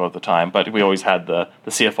 that was about the time. But we always had the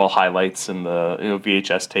CFL highlights and the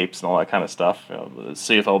VHS tapes and all that kind of stuff. The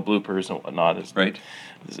CFL bloopers and whatnot. Right.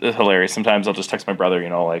 It's hilarious. Sometimes I'll just text my brother,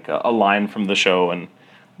 like a line from the show, and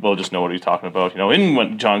we'll just know what he's talking about. In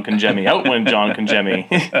went John Conjemi, out went John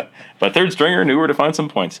Conjemi. But third stringer knew where to find some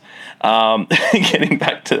points. Getting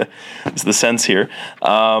back to the sense here.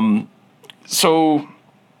 So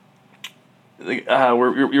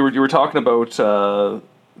you were talking about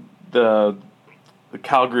the the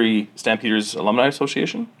Calgary Stampeders Alumni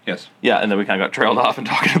Association. Yes. Yeah, and then we kind of got trailed off and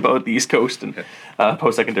talking about the East Coast and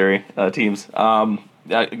post-secondary teams.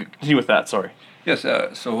 Continue with that, sorry. Yes,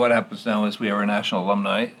 so what happens now is we have our national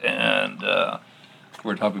alumni, and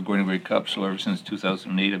we're talking going to Grey Cups. So ever since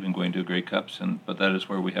 2008, I've been going to Grey Cups, but that is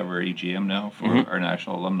where we have our AGM now for our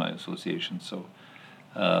National Alumni Association. So,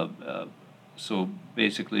 so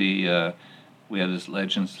basically, we have this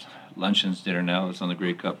Legends Luncheons dinner now. It's on the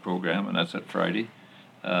Grey Cup program, and that's at Friday.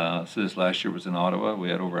 So this last year was in Ottawa. We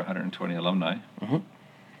had over 120 alumni.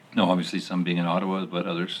 No, obviously some being in Ottawa, but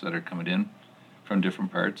others that are coming in from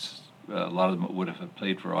different parts. A lot of them would have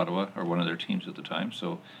played for Ottawa or one of their teams at the time.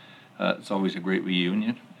 So it's always a great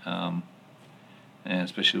reunion, and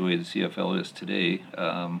especially the way the CFL is today.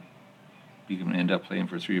 You can end up playing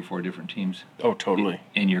for 3 or 4 different teams. Oh, totally.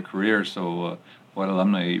 In your career. So what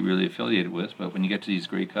alumni are you really affiliated with? But when you get to these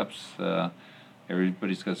Grey Cups,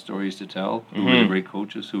 everybody's got stories to tell. Who were the great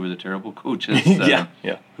coaches? Who were the terrible coaches?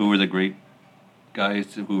 Who were the great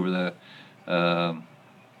guys? Who were the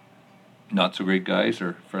not so great guys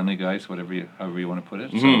or friendly guys? However you want to put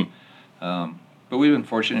it. So, but we've been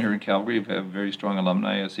fortunate here in Calgary. We have very strong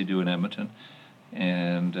alumni, as they do in Edmonton,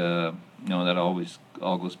 and that always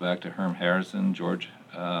all goes back to Herm Harrison, George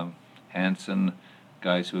Hansen,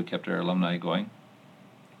 guys who have kept our alumni going.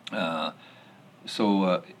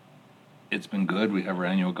 So it's been good. We have our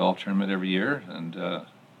annual golf tournament every year, and so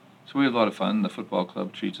we have a lot of fun. The football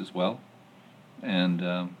club treats us well, and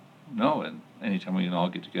and anytime we can all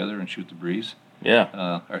get together and shoot the breeze.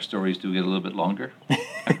 Yeah. Our stories do get a little bit longer.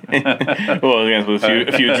 Well, again, with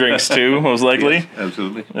a few drinks too, most likely. Yes,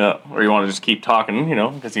 absolutely. Yeah. Or you want to just keep talking,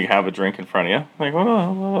 because you have a drink in front of you. Like,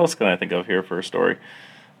 well, what else can I think of here for a story?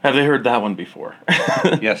 Have they heard that one before?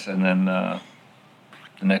 Yes, and then the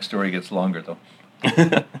next story gets longer, though.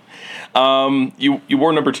 You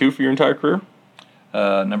wore number 2 for your entire career?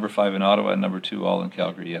 Number 5 in Ottawa and number 2 all in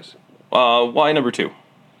Calgary, yes. Why number 2?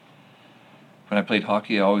 When I played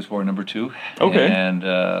hockey, I always wore number 2. Okay. And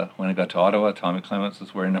when I got to Ottawa, Tommy Clements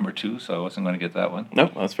was wearing number 2, so I wasn't going to get that one. No,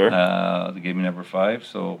 that's fair. They gave me number 5,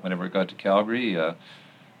 so whenever I got to Calgary,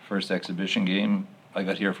 first exhibition game, I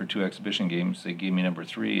got here for 2 exhibition games. They gave me number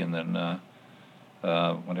 3, and then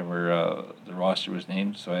whenever the roster was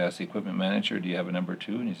named, so I asked the equipment manager, "Do you have a number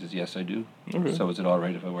 2?" And he says, "Yes, I do." Okay. So is it all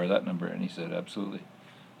right if I wear that number? And he said, "Absolutely."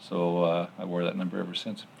 So I wore that number ever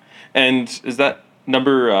since. And is that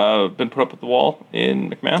number been put up at the wall in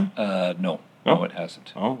McMahon? No, it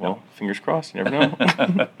hasn't. Oh, well, fingers crossed. You never know.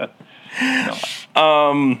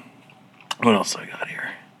 No. What else do I got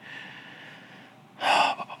here?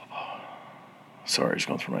 Sorry, just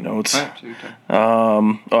going through my notes. Take your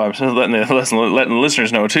time. I'm just letting the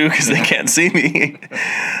listeners know too, because they can't see me.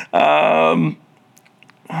 Oh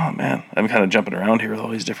man, I'm kind of jumping around here with all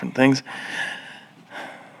these different things.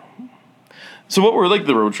 So what were like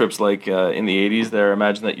the road trips like in the 80s there? I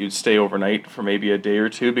imagine that you'd stay overnight for maybe a day or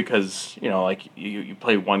two because, you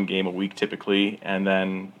play one game a week typically, and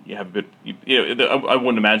then you have a bit, I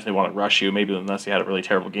wouldn't imagine they want to rush you, maybe unless you had a really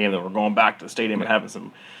terrible game that we're going back to the stadium and having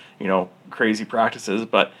some, crazy practices.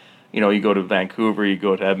 But, you go to Vancouver, you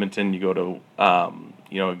go to Edmonton, you go to,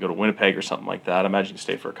 go to Winnipeg or something like that. I imagine you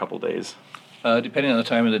stay for a couple of days. Depending on the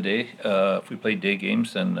time of the day, if we played day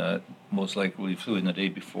games, then most likely we flew in the day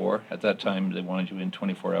before. At that time, they wanted you in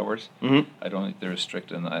 24 hours. Mm-hmm. I don't think they're as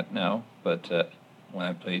strict on that now, but when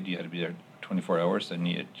I played, you had to be there 24 hours, and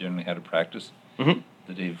you generally had to practice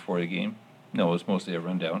the day before the game. No, it was mostly a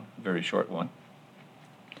rundown, a very short one.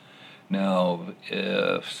 Now,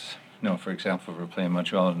 for example, if we're playing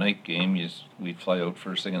Montreal a night game, we'd fly out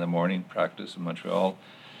first thing in the morning, practice in Montreal,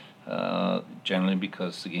 generally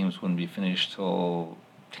because the games wouldn't be finished till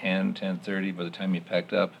 10:30 by the time you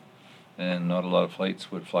packed up, and not a lot of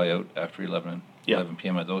flights would fly out after 11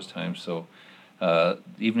 p.m. at those times. So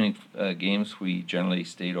evening games, we generally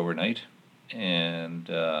stayed overnight, and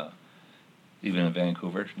even in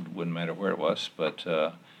Vancouver, it wouldn't matter where it was, but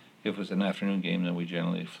if it was an afternoon game, then we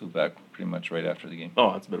generally flew back pretty much right after the game.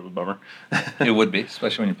 Oh, that's a bit of a bummer. It would be,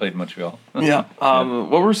 especially when you played Montreal. Yeah.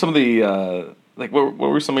 What were some of the what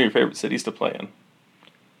were some of your favorite cities to play in?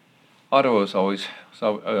 Ottawa was always.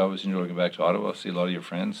 So I always enjoy going back to Ottawa, see a lot of your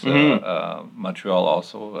friends. Montreal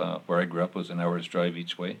also, where I grew up, was an hour's drive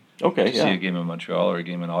each way. Okay, to see a game in Montreal or a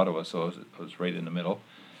game in Ottawa, so I was right in the middle.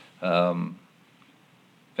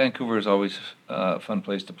 Vancouver is always a fun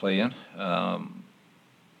place to play in.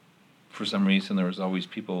 For some reason, there was always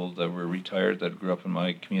people that were retired that grew up in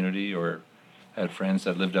my community or had friends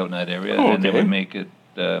that lived out in that area, and they would make it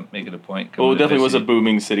a point. Well, it definitely was a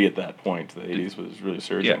booming city at that point. The 80s was really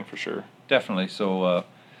surging for sure. Definitely. So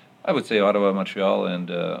I would say Ottawa, Montreal, and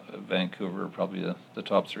Vancouver are probably the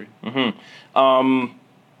top three.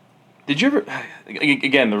 Did you ever?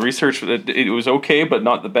 Again, the research it was okay, but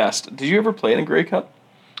not the best. Did you ever play in a Grey Cup?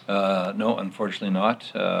 No, unfortunately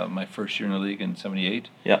not. My first year in the league in '78.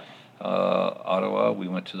 Yeah. Ottawa, we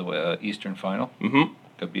went to the Eastern Final. Mm-hmm.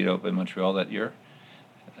 Got beat out by Montreal that year.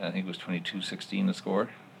 I think it was 22-16 the score.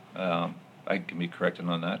 I can be corrected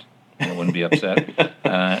on that. I wouldn't be upset.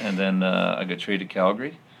 And then I got traded to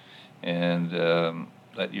Calgary, and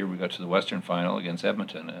that year we got to the Western Final against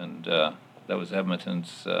Edmonton, and that was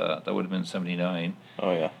Edmonton's. That would have been '79.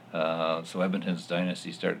 Oh yeah. So Edmonton's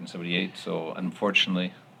dynasty started in '78. So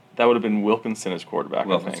unfortunately, that would have been Wilkinson as quarterback.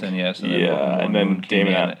 Wilkinson, yes, and then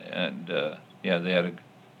Damon, and they had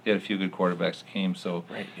a few good quarterbacks that came. So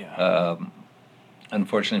right, yeah.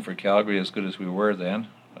 Unfortunately for Calgary, as good as we were then,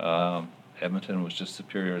 Edmonton was just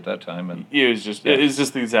superior at that time, and it was just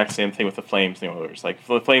the exact same thing with the Flames. The Oilers, like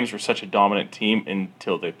the Flames were such a dominant team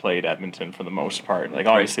until they played Edmonton for the most part. Like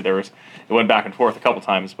obviously it went back and forth a couple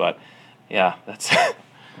times, but yeah, that's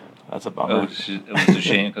a bummer. It was a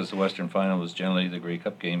shame because the Western Final was generally the Grey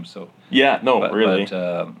Cup game. So yeah, really.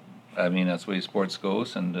 But I mean, that's the way sports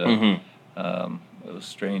goes, and it was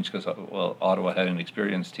strange because Ottawa had an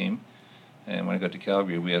experienced team. And when I got to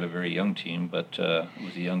Calgary, we had a very young team, but it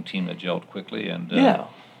was a young team that gelled quickly. And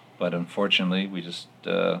but unfortunately, we just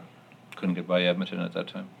couldn't get by Edmonton at that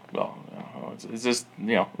time. Well, it's just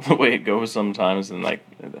the way it goes sometimes, and like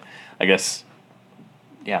I guess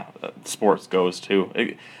sports goes too.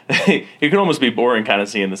 It can almost be boring, kind of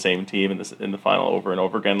seeing the same team in the final over and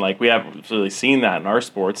over again. Like we haven't really seen that in our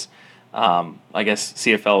sports. I guess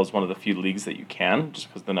CFL is one of the few leagues that you can, just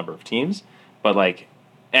because of the number of teams, but like.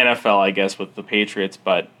 NFL, I guess, with the Patriots,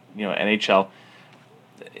 but NHL,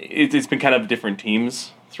 it's been kind of different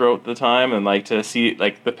teams throughout the time, and like to see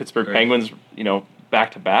like the Pittsburgh Penguins,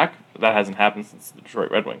 back to back, that hasn't happened since the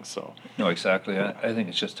Detroit Red Wings. So no, exactly. I think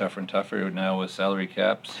it's just tougher and tougher now with salary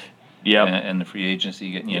caps, and the free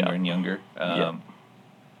agency getting younger and younger. And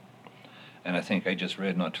I think I just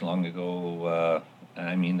read not too long ago, and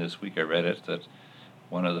I mean this week I read it, that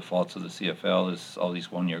one of the faults of the CFL is all these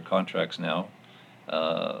one-year contracts now.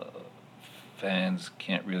 Fans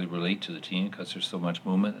can't really relate to the team because there's so much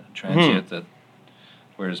movement and transient that,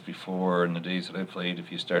 whereas before in the days that I played, if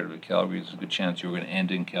you started with Calgary, there's a good chance you were going to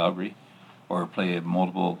end in Calgary or play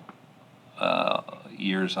multiple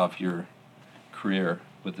years off your career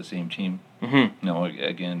with the same team.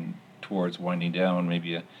 Again, towards winding down,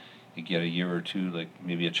 maybe you get a year or two, like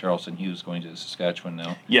maybe a Charleston Hughes going to Saskatchewan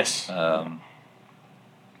now. Yes. I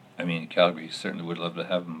mean, Calgary certainly would love to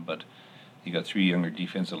have him, but you got 3 younger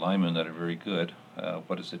defensive linemen that are very good.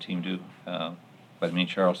 What does the team do? But I mean,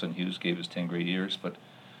 Charleston Hughes gave us 10 great years, but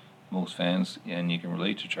most fans, and you can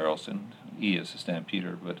relate to Charleston, he is a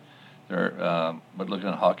Stampeder, but but looking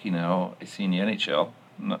at hockey now, I see in the NHL,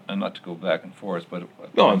 not to go back and forth, but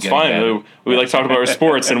no, it's fine. We like talking about our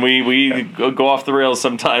sports, and we go off the rails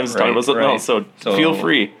sometimes talking about something else. So feel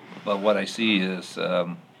free. But what I see is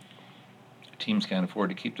teams can't afford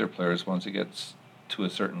to keep their players once it gets to a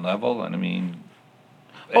certain level, and I mean.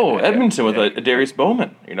 Edmonton with a Darius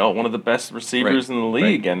Bowman, one of the best receivers in the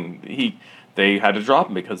league, and they had to drop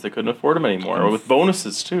him because they couldn't afford him anymore, or with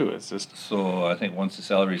bonuses too. It's just so I think once the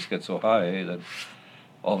salaries get so high that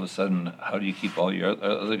all of a sudden, how do you keep all your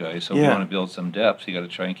other guys? So if you want to build some depth, you got to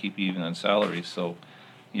try and keep even on salaries. So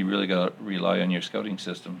you really got to rely on your scouting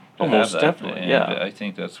system. Most definitely, and I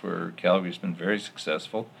think that's where Calgary's been very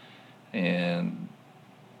successful, and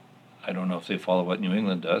I don't know if they follow what New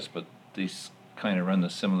England does, but they kind of run the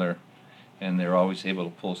similar, and they're always able to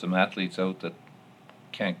pull some athletes out that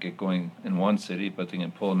can't get going in one city, but they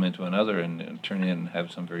can pull them into another and turn in and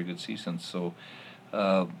have some very good seasons. So,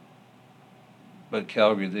 but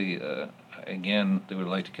Calgary, they would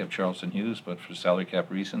like to keep Charleston Hughes, but for salary cap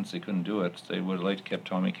reasons, they couldn't do it. They would have liked to keep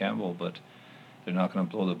Tommy Campbell, but they're not going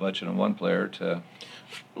to blow the budget on one player to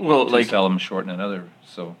sell him short in another.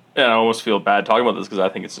 So I almost feel bad talking about this because I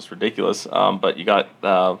think it's just ridiculous. But you got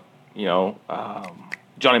Johnny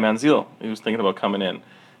Manziel, he was thinking about coming in,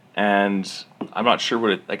 and I'm not sure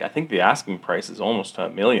what I think the asking price is almost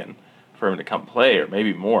 $1 million for him to come play, or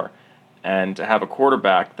maybe more, and to have a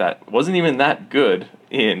quarterback that wasn't even that good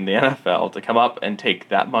in the NFL to come up and take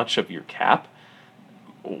that much of your cap.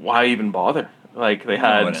 Why even bother? Like they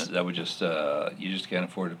had that would just you just can't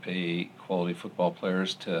afford to pay quality football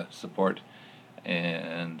players to support,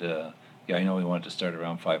 and I know he wanted to start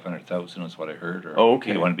around 500,000 is what I heard. Or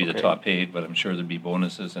he wanted to be the top paid, but I'm sure there'd be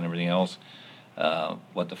bonuses and everything else.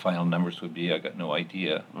 What the final numbers would be, I got no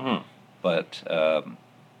idea. But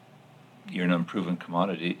you're an unproven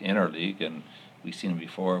commodity in our league, and we've seen it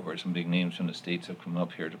before where some big names from the States have come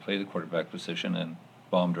up here to play the quarterback position and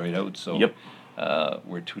bombed right out. So Yep.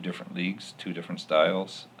 We're two different leagues, two different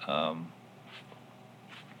styles.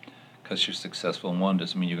 Because you're successful in one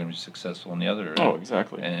doesn't mean you're going to be successful in the other. Oh,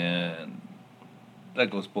 exactly. And that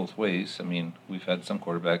goes both ways. I mean, we've had some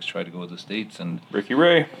quarterbacks try to go to the States, and Ricky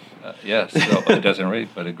Ray. yes, so it doesn't rate,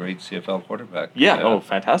 but a great CFL quarterback.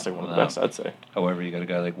 Fantastic. One of the best, I'd say. However, you got a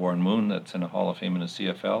guy like Warren Moon that's in a Hall of Fame in the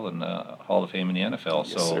CFL and a Hall of Fame in the NFL.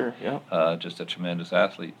 Yes, so, sir. Yeah. Just a tremendous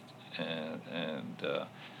athlete, and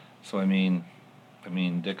so I mean,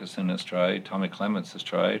 Dickinson has tried, Tommy Clements has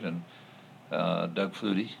tried, and Doug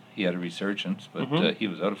Flutie, he had a resurgence, but he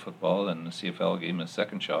was out of football, and the CFL gave him a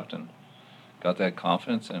second shot, and got that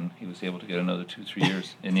confidence, and he was able to get another 2-3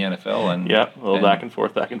 years in the NFL, and a little back and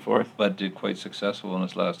forth, but did quite successful in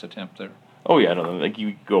his last attempt there. Oh yeah, no, like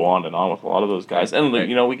you go on and on with a lot of those guys, and Right.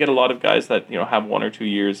 you know we get a lot of guys that have 1 or 2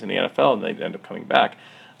 years in the NFL and they end up coming back.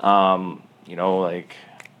 Like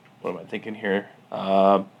what am I thinking here?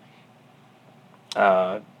 No,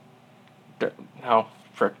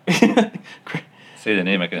 frick. Say the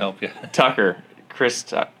name, I can help you. Chris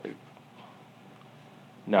Tucker.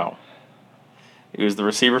 No. He was the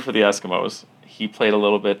receiver for the Eskimos. He played a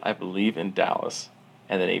little bit, I believe, in Dallas,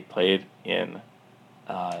 and then he played in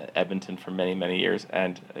Edmonton for many, many years.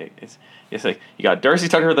 And it's like you got Darcy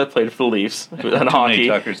Tucker that played for the Leafs on Too hockey, many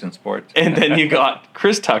Tuckers in sports. and then you got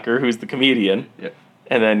Chris Tucker, who's the comedian. Yeah.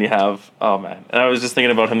 And then you have, oh man, and I was just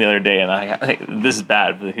thinking about him the other day, and I this is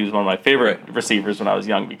bad, but he was one of my favorite receivers when I was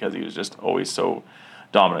young because he was just always so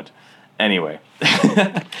dominant. Anyway,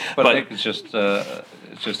 but I think it's just a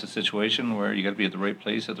situation where you got to be at the right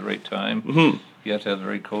place at the right time. Mm-hmm. You have to have the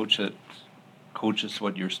right coach that coaches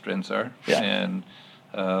what your strengths are. Yeah. And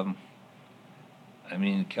I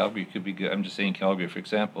mean, Calgary could be good. I'm just saying Calgary, for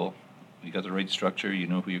example. You got the right structure. You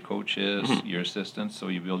know who your coach is, your assistants, so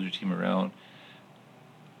you build your team around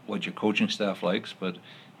what your coaching staff likes. But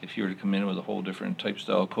if you were to come in with a whole different type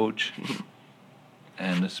style coach,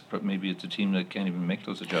 and maybe it's a team that can't even make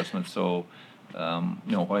those adjustments. So,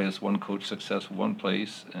 why is one coach successful one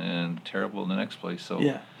place and terrible in the next place? So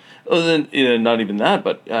yeah. Well, then not even that,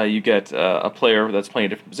 but you get a player that's playing a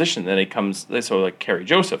different position. Then he comes, so like Kerry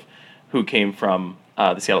Joseph, who came from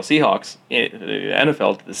the Seattle Seahawks in the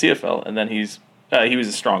NFL to the CFL, and then he was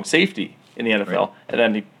a strong safety in the NFL, Right. and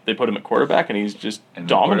then they put him at quarterback, and he's just and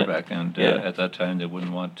dominant. Quarterback, and at that time they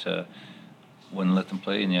wouldn't let them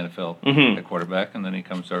play in the NFL at quarterback, and then he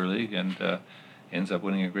comes to our league and ends up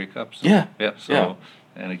winning a Grey Cup. So, Yeah. So, Yeah.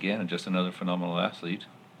 and again, just another phenomenal athlete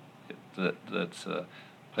that's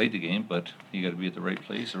played the game, but you got to be at the right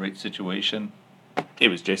place, the right situation. It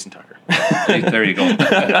was Jason Tucker. There you go.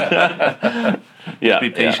 Yeah, Be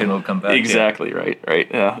patient, we'll come back. Exactly, right.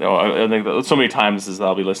 Yeah, no, I think that so many times is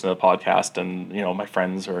I'll be listening to a podcast and my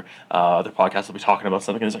friends or other podcasts will be talking about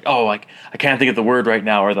something and it's like, oh, like I can't think of the word right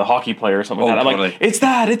now, or the hockey player or something like that. I'm totally. like, it's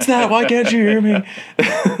that. Why can't you hear me?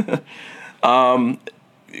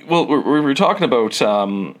 Well, we're talking about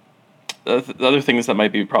the other things that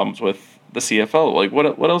might be problems with the CFL. Like,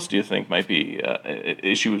 what else do you think might be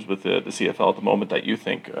issues with the CFL at the moment that you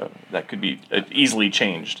think that could be easily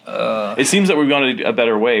changed? It seems that we've gone a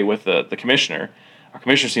better way with the commissioner. Our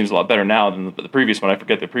commissioner seems a lot better now than the previous one. I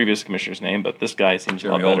forget the previous commissioner's name, but this guy seems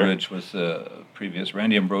Jeremy a lot better. Ulrich was previous.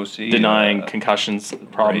 Randy Ambrosi. Denying concussions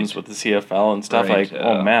problems with the CFL and stuff. Right, Like,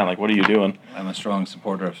 oh man, like what are you doing? I'm a strong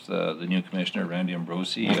supporter of the new commissioner, Randy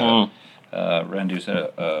Ambrosi. Randy was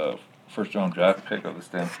a first-round draft pick of the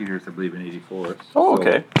Stampeders, I believe, in '84. Oh,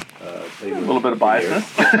 okay. A little bit of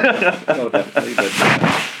biasness.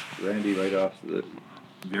 Randy, right off the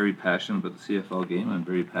very passionate about the CFL game and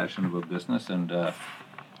very passionate about business. And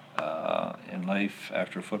in life,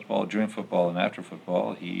 after football, during football, and after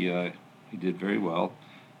football, he did very well.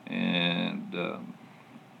 And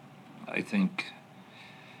I think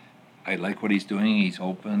I like what he's doing. He's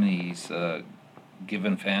open. He's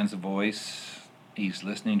giving fans a voice. He's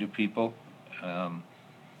listening to people, and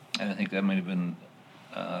I think that might have been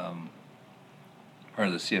part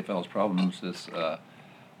of the CFL's problems. This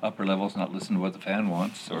upper levels not listening to what the fan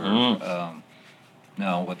wants, or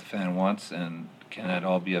now what the fan wants, and can that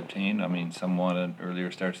all be obtained? I mean, some want an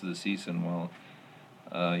earlier starts of the season. Well,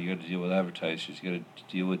 you got to deal with advertisers. You got to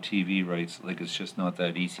deal with TV rights. Like, it's just not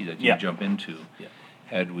that easy that you jump into. Yeah.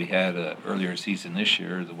 Had we had an earlier season this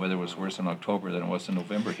year, the weather was worse in October than it was in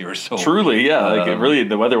November here. So Truly, yeah. Like really,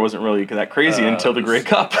 the weather wasn't really that crazy until the Grey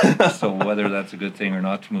Cup. So whether that's a good thing or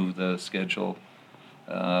not to move the schedule,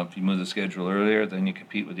 if you move the schedule earlier, then you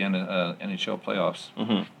compete with the NHL playoffs.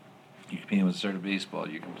 Mm-hmm. You're competing with the start of baseball.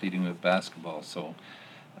 You're competing with basketball. So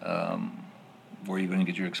where are you going to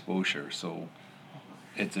get your exposure? So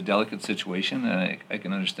it's a delicate situation, and I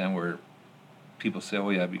can understand where people say, "Oh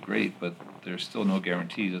yeah, it'd be great," but there's still no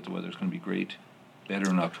guarantee that the weather's going to be great, better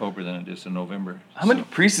in October than it is in November. How many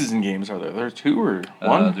preseason games are there? There's 2 or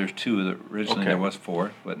 1? There's 2. Originally Okay. there was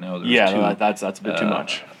 4, but now there's 2. Yeah, no, that's a bit too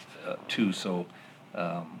much. 2. So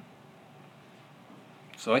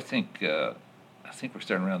I think we're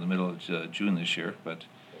starting around the middle of June this year. But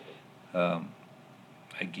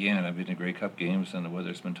again, I've been to Grey Cup games and the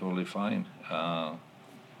weather's been totally fine.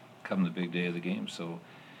 Come the big day of the game, so.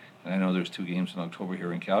 I know there's 2 games in October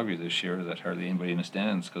here in Calgary this year that hardly anybody in the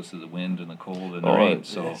stands because of the wind and the cold and the rain.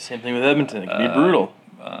 So same thing with Edmonton. It can be brutal.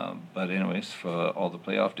 But anyways, for all the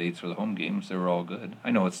playoff dates for the home games, they were all good.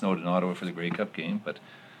 I know it snowed in Ottawa for the Grey Cup game, but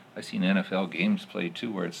I've seen NFL games played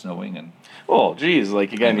too where it's snowing and. Well, geez,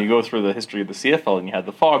 like again, you go through the history of the CFL, and you had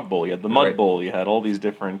the Fog Bowl, you had the Mud Right. Bowl, you had all these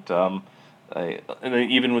different. And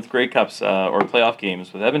then even with Grey Cups or playoff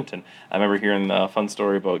games with Edmonton, I remember hearing a fun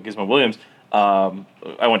story about Gizmo Williams.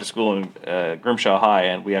 I went to school in Grimshaw High,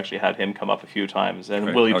 and we actually had him come up a few times, and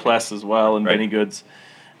Right, Willie okay. Pless as well, and Right. Benny Goods.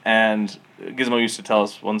 And Gizmo used to tell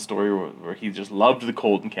us one story where he just loved the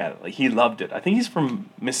cold in Canada. Like, he loved it. I think he's from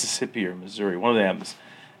Mississippi or Missouri, one of the M's.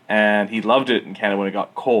 And he loved it in Canada when it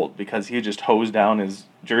got cold because he would just hose down his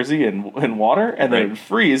jersey in water, and then Right. it would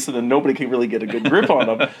freeze, so then nobody could really get a good grip on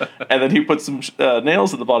him. And then he put some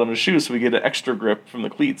nails at the bottom of his shoes so we get an extra grip from the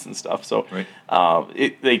cleats and stuff. So Right.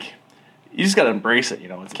 you just got to embrace it.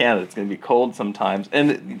 It's Canada. It's going to be cold sometimes,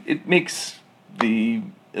 and it makes the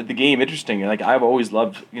game interesting. Like, I've always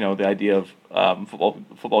loved the idea of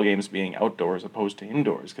football games being outdoors opposed to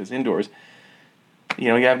indoors, because indoors, you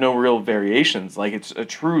have no real variations. Like, it's a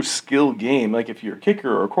true skill game. Like, if you're a kicker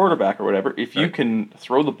or a quarterback or whatever, if you Right. can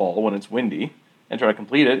throw the ball when it's windy and try to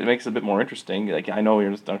complete it, it makes it a bit more interesting. Like, I know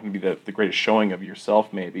you're not going to be the greatest showing of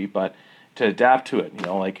yourself maybe, but to adapt to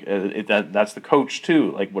it, that's the coach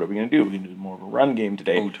too. Like, what are we going to do? We can do more of a run game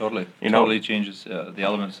today. Oh, totally. Know? Changes the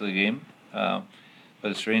elements of the game. But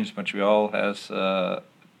it's strange. Montreal has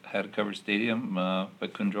had a covered stadium,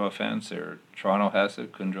 but couldn't draw fans there. Toronto has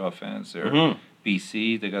it, couldn't draw fans there. Mhm.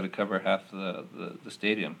 BC, they got to cover half the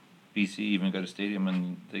stadium. BC even got a stadium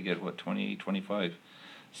and they get, 20, 25.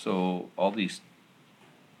 So all these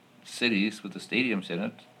cities with the stadiums in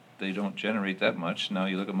it, they don't generate that much. Now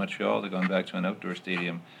you look at Montreal, they've gone back to an outdoor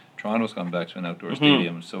stadium. Toronto's gone back to an outdoor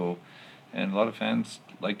stadium. So, and a lot of fans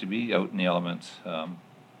like to be out in the elements.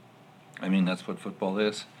 I mean, that's what football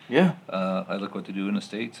is. Yeah. I look what they do in the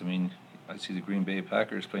States. I mean, I see the Green Bay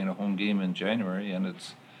Packers playing a home game in January, and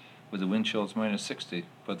it's with the wind chills minus 60,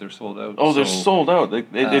 but they're sold out. Oh, they're sold out.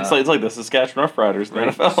 It's like the Saskatchewan Roughriders in the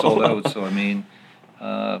Right, NFL. sold out. So I mean,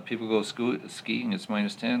 people go skiing. It's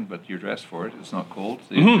minus 10, but you're dressed for it. It's not cold.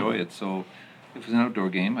 They enjoy it. So if it's an outdoor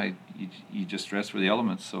game, you just dress for the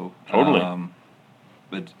elements. So Totally.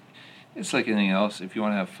 But it's like anything else. If you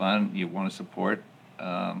want to have fun, you want to support.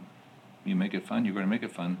 You make it fun. You're going to make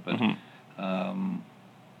it fun. But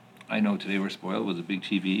I know today we're spoiled with a big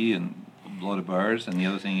TV and a lot of bars, and the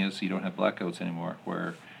other thing is you don't have blackouts anymore.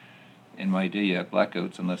 Where in my day you had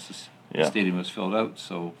blackouts unless the stadium was filled out.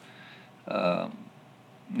 So now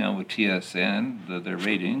with TSN, their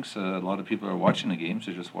ratings, a lot of people are watching the games.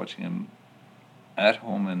 They're just watching them at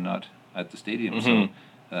home and not at the stadium. So,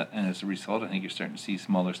 and as a result, I think you're starting to see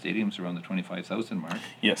smaller stadiums around the 25,000 mark.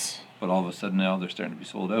 Yes. But all of a sudden now they're starting to be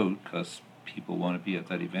sold out because people want to be at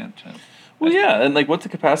that event. And and like, what's the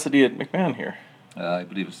capacity at McMahon here? I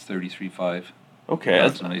believe it's 33.5. Okay.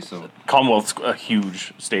 Approximately, so Commonwealth's a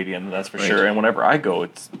huge stadium, that's for sure. And whenever I go,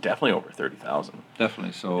 it's definitely over 30,000.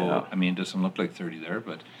 definitely. So Yeah. I mean, it doesn't look like 30 there,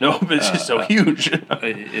 but No, but it's just so huge.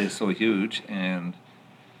 it is so huge.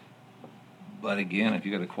 But again, if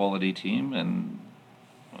you got a quality team and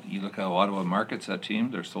you look how Ottawa markets that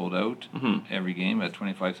team, they're sold out every game at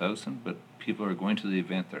 25,000. But people are going to the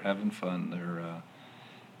event; they're having fun.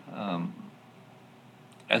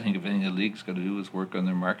 I think if anything the league's got to do is work on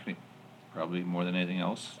their marketing, probably more than anything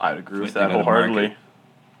else. I'd agree with They that gotta wholeheartedly.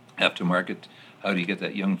 Have to market. How do you get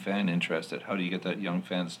that young fan interested? How do you get that young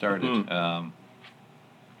fan started?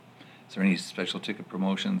 Is there any special ticket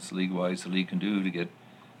promotions league-wise the league can do to get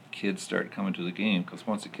kids start coming to the game? Because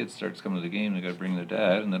once the kids starts coming to the game, they got to bring their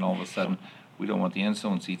dad, and then all of a sudden, we don't want the end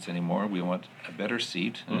zone seats anymore. We want a better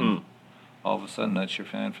seat, and all of a sudden, that's your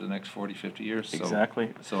fan for the next 40, 50 years. So,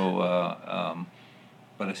 Exactly.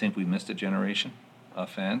 But I think we missed a generation of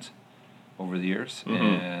fans over the years,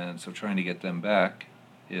 and so trying to get them back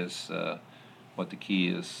is what the key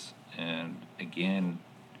is. And again,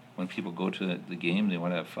 when people go to the game, they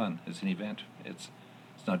want to have fun. It's an event. It's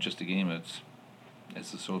not just a game. It's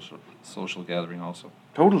It's a social gathering also.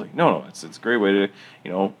 Totally. No, it's a great way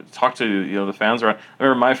to, talk to, the fans around. I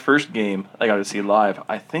remember my first game I got to see live,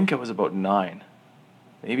 I think I was about 9.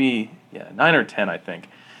 Maybe, 9 or 10, I think.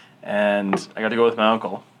 And I got to go with my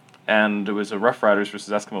uncle. And it was a Rough Riders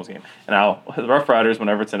versus Eskimos game. And now, the Rough Riders,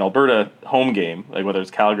 whenever it's an Alberta home game, like whether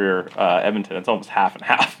it's Calgary or Edmonton, it's almost half and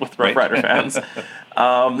half with Rough Rider fans.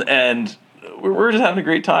 And we're just having a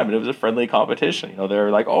great time, and it was a friendly competition. They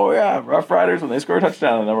were like, "Oh yeah, Rough Riders when they score a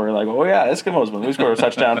touchdown," and then we're like, "Oh yeah, Eskimos when we score a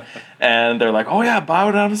touchdown," and they're like, "Oh yeah,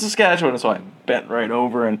 bow down to Saskatchewan." And so I bent right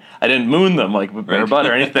over, and I didn't moon them like with bare butt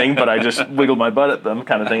or anything, but I just wiggled my butt at them,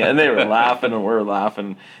 kind of thing, and they were laughing and we were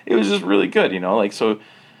laughing. It was just really good, like so.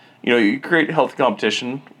 You create healthy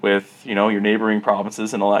competition with, your neighboring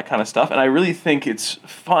provinces and all that kind of stuff. And I really think it's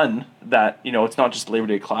fun that, it's not just Labor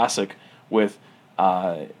Day Classic with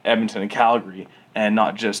Edmonton and Calgary and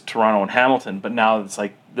not just Toronto and Hamilton, but now it's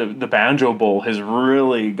like the Banjo Bowl has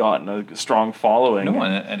really gotten a strong following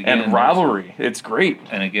and rivalry. It's great.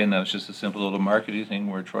 And again, that was just a simple little marketing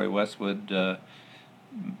thing where Troy Westwood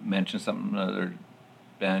mentioned something, their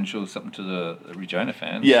banjo, something to the Regina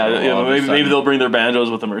fans. Yeah, so maybe they'll bring their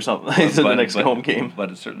banjos with them or something to the next home game.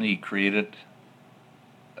 But it certainly created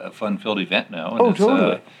a fun-filled event now. And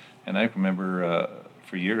totally. And I remember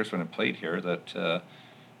for years when I played here that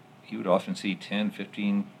you would often see 10,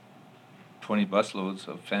 15, 20 busloads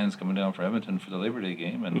of fans coming down from Edmonton for the Labor Day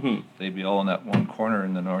game, and they'd be all in that one corner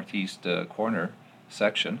in the northeast corner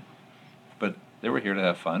section. But they were here to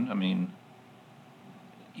have fun. I mean,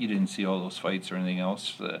 you didn't see all those fights or anything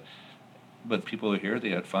else, but people were here,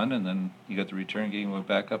 they had fun, and then you got the return game, went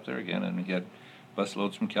back up there again, and you had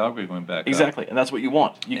busloads from Calgary going back Exactly, and that's what you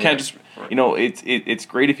want. You can't just, it's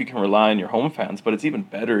great if you can rely on your home fans, but it's even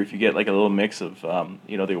better if you get like a little mix of,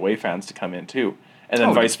 the away fans to come in too. And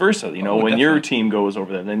then vice versa, when definitely. Your team goes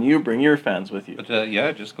over there, then you bring your fans with you. But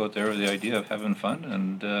just go out there with the idea of having fun,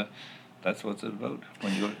 and that's what it's about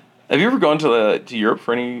when you go. Have you ever gone to Europe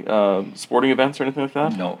for any sporting events or anything like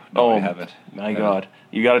that? No, I haven't. My God,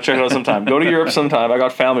 you got to check it out sometime. Go to Europe sometime. I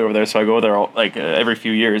got family over there, so I go there every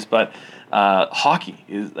few years. But hockey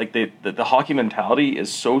is like the hockey mentality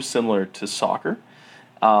is so similar to soccer,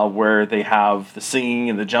 where they have the singing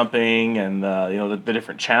and the jumping and the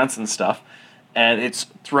different chants and stuff. And it's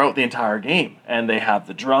throughout the entire game, and they have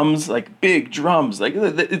the drums, like big drums, like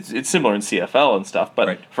it's similar in CFL and stuff.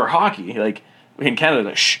 But for hockey, like in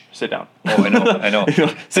Canada, shh, sit down. Oh, I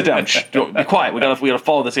know. Sit down, shh, don't, be quiet. We gotta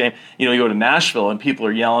follow this game. You go to Nashville, and people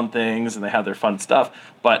are yelling things, and they have their fun stuff.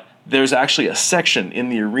 But there's actually a section in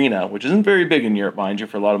the arena, which isn't very big in Europe, mind you,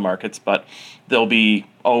 for a lot of markets. But there'll be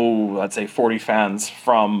let's say 40 fans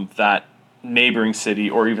from that neighboring city,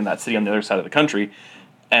 or even that city on the other side of the country,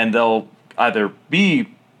 and they'll either be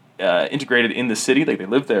integrated in the city, like they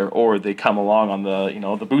live there, or they come along on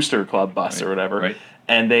the booster club bus or whatever. Right.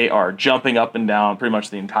 And they are jumping up and down pretty much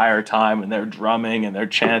the entire time, and they're drumming and they're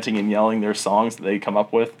chanting and yelling their songs that they come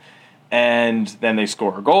up with. And then they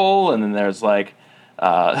score a goal, and then there's like,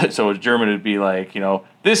 so in German it'd be like,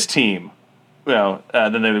 this team,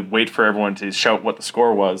 then they would wait for everyone to shout what the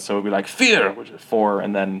score was. So it'd be like, 4, which is 4,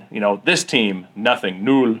 and then, this team, nothing,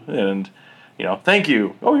 null, and, thank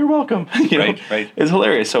you. Oh, you're welcome. Right. It's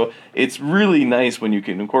hilarious. So it's really nice when you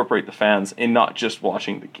can incorporate the fans in not just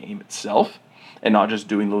watching the game itself, and not just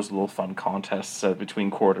doing those little fun contests between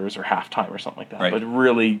quarters or halftime or something like that, but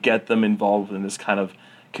really get them involved in this kind of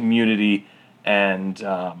community and,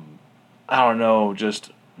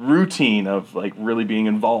 just routine of like really being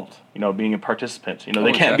involved, being a participant.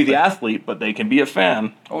 They can't be the athlete, but they can be a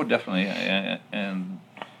fan. Oh, definitely. And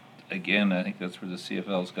again, I think that's where the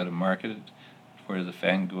CFL's got to market it, where the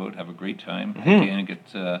fan go out, have a great time. Again,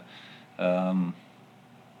 get...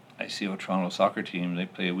 I see a Toronto soccer team, they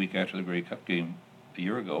play a week after the Grey Cup game a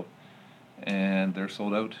year ago, and they're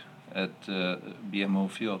sold out at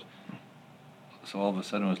BMO Field. So all of a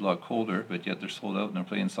sudden it was a lot colder, but yet they're sold out and they're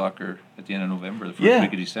playing soccer at the end of November, the first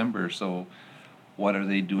week of December. So what are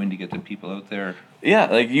they doing to get the people out there? Yeah,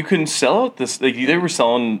 like you can sell out this. Like they were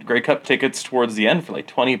selling Grey Cup tickets towards the end for like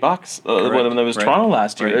 $20. When it was Toronto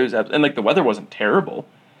last year, it was, and like the weather wasn't terrible.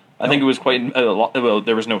 I think it was quite a lot. Well,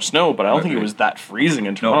 there was no snow, but I don't think it was that freezing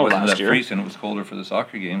in Toronto last year. No, it wasn't that freezing. It was colder for the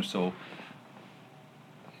soccer games. So,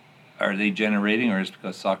 are they generating, or is it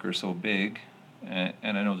because soccer is so big? And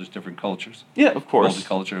I know there's different cultures. Yeah, of course.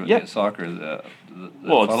 Multicultural soccer, the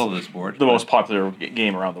follow the sport. The most popular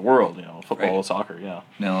game around the world. Football, soccer. Yeah.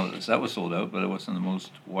 Now that was sold out, but it wasn't the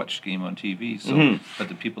most watched game on TV. So, but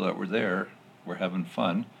the people that were there were having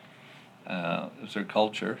fun. It was their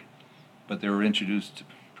culture, but they were introduced.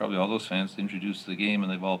 Probably all those fans introduced to the game,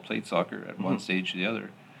 and they've all played soccer at one stage or the other.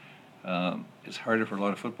 it's harder for a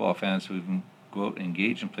lot of football fans to even go out and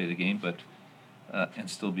engage and play the game, but and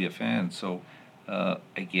still be a fan. So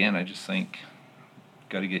again, I just think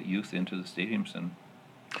got to get youth into the stadiums and.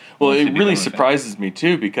 Well, once it they really become a fan. surprises me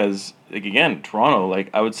too because, like, again, Toronto, like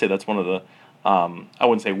I would say that's one of the, I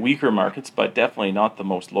wouldn't say weaker markets, but definitely not the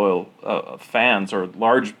most loyal fans or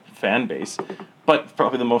large fan base, but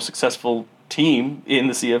probably the most successful team in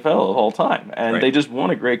the CFL of all time, and Right. they just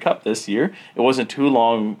won a Grey Cup this year. It wasn't too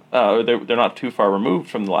long; they're not too far removed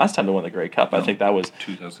from the last time they won the Grey Cup. I No. think that was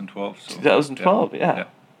 2012. So, 2012. Yeah.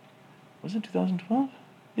 Was it 2012? Yeah.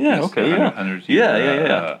 Yes, Okay. the Yeah. 100th Yeah. year, Yeah.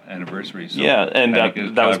 Yeah. Anniversary. So Yeah, and that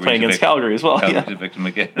was Calgary's playing a against victim. Calgary as well. Calgary's Yeah. a victim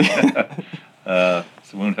again.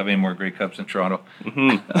 So we won't have any more Grey Cups in Toronto.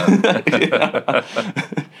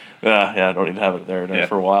 Yeah, I don't even have it there Yeah.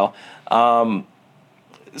 for a while.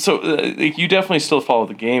 So like, you definitely still follow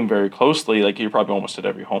the game very closely. Like you're probably almost at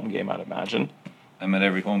every home game, I'd imagine. I'm at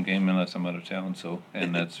every home game unless I'm out of town. So,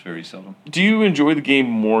 and that's very seldom. Do you enjoy the game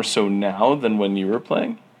more so now than when you were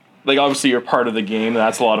playing? Like obviously you're part of the game. And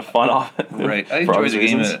that's a lot of fun. Right. I for enjoy obvious the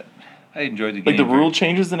game. reasons. I enjoy the game. Like the very- rule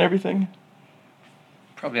changes and everything.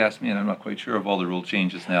 Probably asked me, and I'm not quite sure of all the rule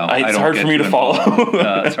changes now. It's I don't hard get for me to too follow.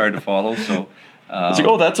 involved. It's hard to follow. So. It's like,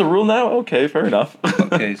 oh, that's a rule now. Okay, fair enough.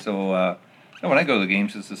 Okay, so when I go to the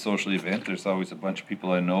games, it's a social event. There's always a bunch of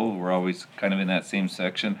people I know. We're always kind of in that same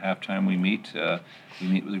section. Halftime we meet. We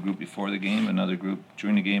meet with a group before the game, another group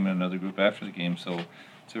during the game, and another group after the game. So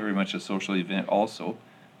it's very much a social event also.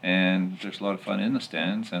 And there's a lot of fun in the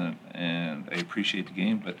stands, and I appreciate the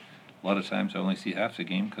game. But a lot of times I only see half the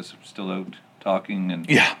game because I'm still out talking. And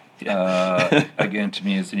Yeah. again, to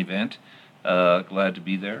me, it's an event. Glad to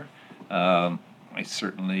be there. I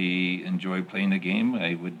certainly enjoy playing the game.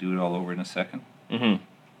 I would do it all over in a second. Mm-hmm.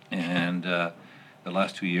 And the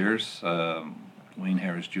last 2 years, Wayne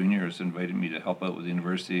Harris Jr. has invited me to help out with the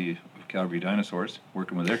University of Calgary Dinosaurs,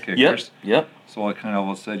 working with their Yep. kickers. Yep. So I kind of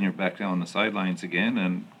all of a sudden you're back down on the sidelines again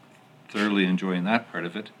and thoroughly enjoying that part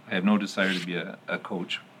of it. I have no desire to be a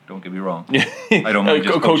coach. Don't get me wrong. I don't mind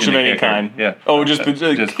just coach coaching of the any kicker. kind. Yeah. Oh, just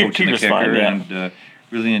coaching the kicker's kicker fine. Yeah. and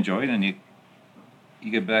really enjoy it. And you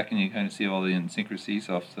get back and you kind of see all the idiosyncrasies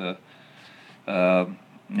off the, and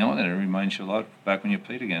it reminds you a lot back when you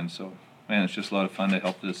played again. So, man, it's just a lot of fun to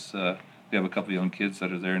help this. We have a couple of young kids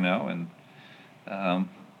that are there now, and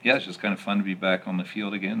it's just kind of fun to be back on the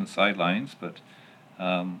field again, the sidelines. But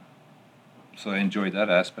so I enjoyed that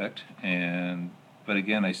aspect, but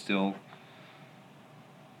again, I'm still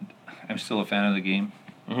a fan of the game.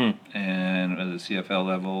 Mm-hmm. And at the CFL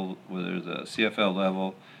level, whether the CFL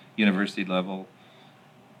level, university level,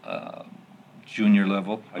 junior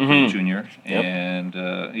level, I play junior, Yep. and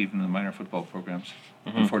even the minor football programs.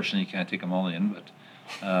 Mm-hmm. Unfortunately, you can't take them all in, but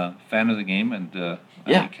fan of the game, and I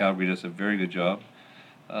think Calgary does a very good job.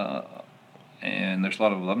 And there's a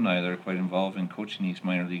lot of alumni that are quite involved in coaching these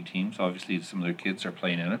minor league teams. Obviously, some of their kids are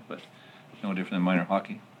playing in it, but no different than minor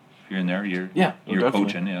hockey. If you're in there, you're definitely.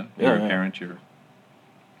 coaching. Yeah, Yeah, you're yeah. a parent.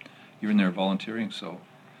 You're in there volunteering. So,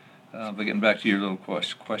 but getting back to your little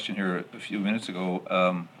question here a few minutes ago,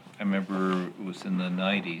 I remember it was in the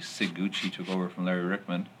 '90s. Sig Gucci took over from Larry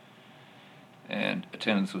Rickman, and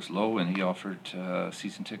attendance was low, and he offered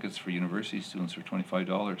season tickets for university students for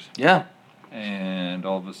 $25. Yeah. And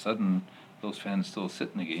all of a sudden, those fans still sit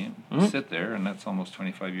in the game, sit there, and that's almost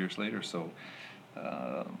 25 years later. So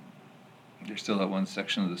there's still that one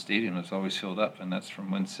section of the stadium that's always filled up, and that's from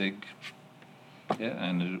when Sig. Yeah,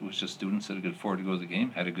 and it was just students that could afford to go to the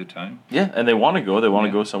game, had a good time. Yeah, and they want to go. They want to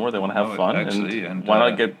Yeah. go somewhere. They want to have Oh, fun. actually, and, why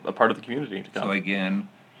not get a part of the community to come? So again,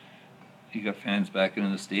 you got fans back into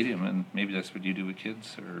the stadium, and maybe that's what you do with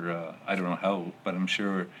kids, or I don't know how, but I'm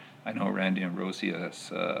sure I know Randy Ambrosia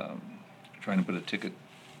is trying to put a ticket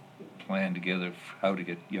plan together for how to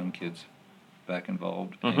get young kids back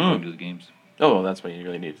involved and going to the games. Oh, that's what you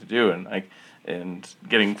really need to do, and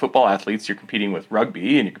getting football athletes, you're competing with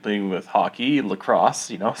rugby and you're competing with hockey,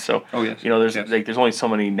 lacrosse, So Oh, yes. there's Yes. there's only so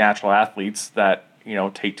many natural athletes that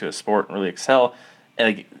take to a sport and really excel.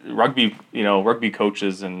 And rugby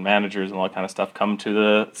coaches and managers and all that kind of stuff come to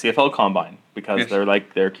the CFL Combine because Yes.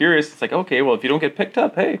 they're curious. It's like, okay, well, if you don't get picked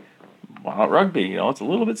up, hey, why not rugby? It's a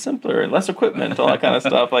little bit simpler and less equipment, all that kind of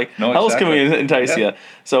stuff. Like, No, how else can we exactly. entice Yeah. you?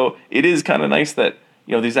 So it is kind of nice that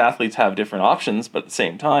these athletes have different options, but at the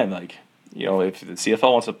same time, like, if the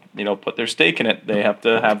CFL wants to put their stake in it, they have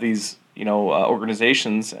to have these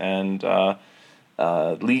organizations and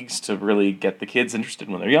leagues to really get the kids interested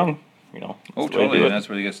when they're young. Oh, That's the way to totally, do and it. that's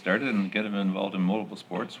where they get started and get them involved in multiple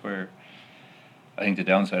sports. Where I think the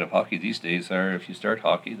downside of hockey these days are if you start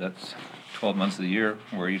hockey, that's 12 months of the year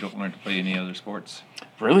where you don't learn to play any other sports.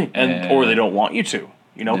 Really, or they don't want you to.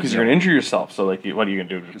 you know, because you're going to injure yourself. So, like, what are you going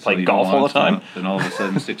to do? So Play you golf don't all want the time? Then all of a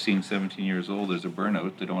sudden, 16, 17 years old, there's a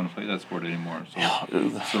burnout. They don't want to play that sport anymore. So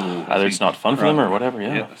Either it's not fun for them or whatever,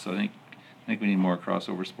 yeah. So I think we need more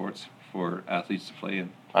crossover sports for athletes to play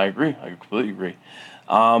in. I agree. I completely agree.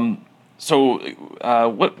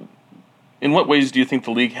 In what ways do you think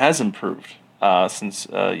the league has improved since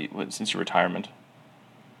your retirement,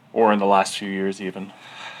 or in the last few years even?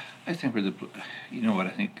 I think I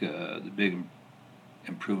think the big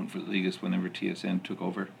improvement for the league is whenever TSN took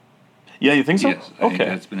over. Yeah, you think so? Yes, I think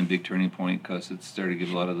that's been a big turning point because it started to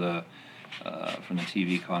give a lot of the from the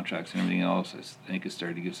TV contracts and everything else. I think it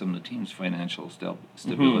started to give some of the teams financial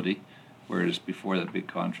stability, whereas before that big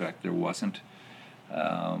contract there wasn't.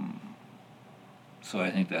 So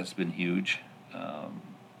I think that's been huge.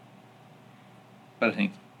 But I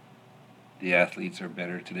think the athletes are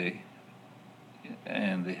better today,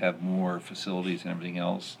 and they have more facilities and everything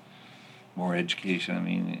else, more education. I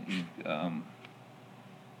mean,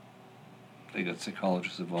 they got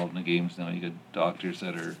psychologists involved in the games now. You got doctors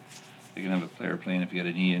they can have a player playing if you got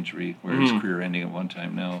a knee injury, whereas career ending at one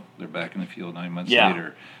time. Now they're back in the field 9 months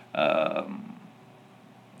later.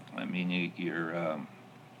 Your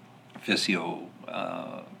physio,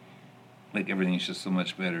 like everything's just so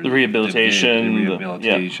much better. The rehabilitation,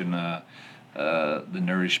 the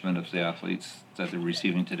nourishment of the athletes that they're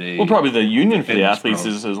receiving today. Well, probably the union for the athletes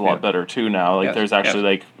is a lot better too now. Like there's actually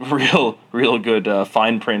like real good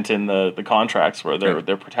fine print in the contracts where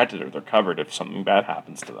they're protected or they're covered if something bad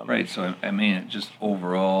happens to them. Right. So I mean, just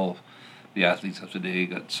overall, the athletes of today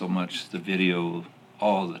got so much the video,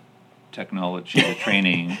 all the technology, the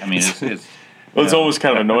training. I mean, it's. Well, it's almost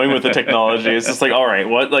kind of annoying with the technology. It's just like, all right,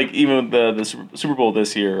 what? Like even the Super Bowl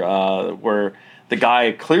this year, where the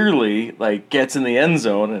guy clearly like gets in the end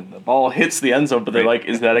zone and the ball hits the end zone, but they're like,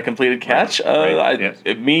 is that a completed catch?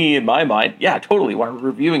 Me in my mind, yeah, totally. Why we're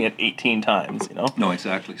reviewing it 18 times, you know? No,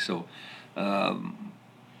 exactly. So,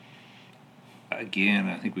 again,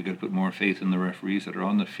 I think we got to put more faith in the referees that are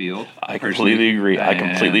on the field. I completely agree. I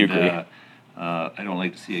don't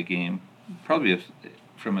like to see a game. Probably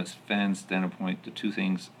from a fan standpoint, the two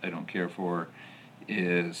things I don't care for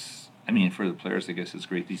is, I mean, for the players, I guess it's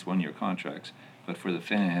great, these 1-year contracts, but for the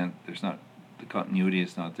fan, the continuity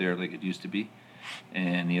is not there like it used to be.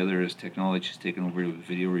 And the other is technology's taken over with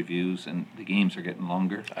video reviews, and the games are getting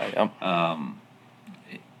longer.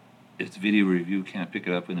 If the video review can't pick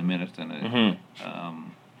it up in a minute, then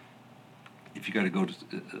if you got to go to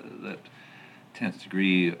that 10th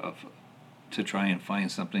degree to try and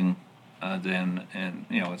find something,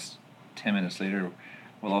 it's 10 minutes later,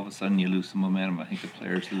 well, all of a sudden you lose some momentum. I think the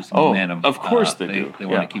players lose some momentum. Of course they do. They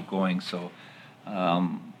want to keep going. So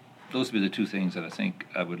those would be the two things that I think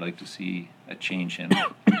I would like to see a change in.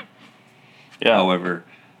 However,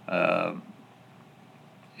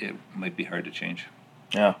 it might be hard to change.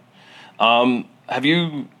 Yeah. Have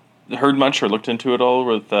you heard much or looked into it all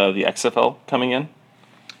with the XFL coming in?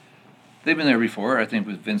 They've been there before. I think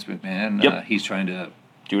with Vince McMahon, he's trying to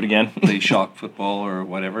do it again. Play shock football or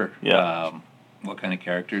whatever. Yeah. What kind of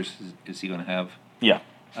characters is he going to have? Yeah.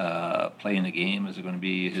 Playing the game, is it going to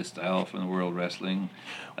be his style from the World Wrestling?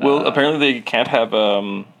 Well, apparently they can't have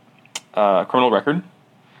a criminal record.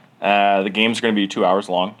 The game's going to be 2 hours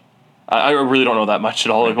long. I really don't know that much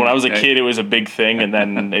at all. Like when I was a kid, it was a big thing, and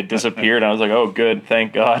then it disappeared. And I was like, "Oh, good,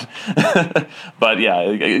 thank God." But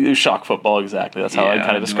yeah, shock football exactly. That's how I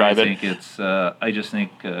kind of describe it. I just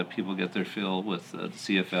think people get their fill with the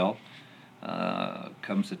CFL.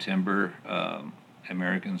 Come September,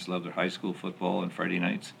 Americans love their high school football on Friday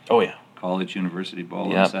nights. Oh yeah. College, university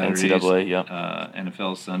ball on Saturdays. NCAA,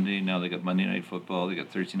 NFL Sunday. Now they got Monday night football. They got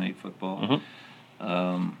Thursday night football.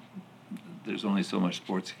 There's only so much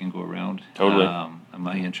sports that can go around. Totally. Am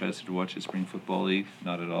I interested to watch the spring football league?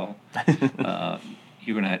 Not at all.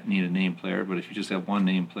 You're going to need a name player, but if you just have one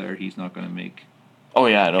name player, he's not going to make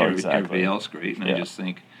everybody else great. And I just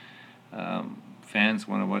think fans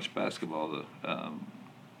want to watch basketball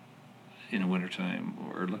in the wintertime,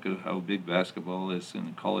 or look at how big basketball is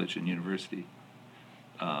in college and university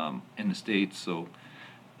in the States. So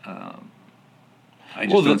I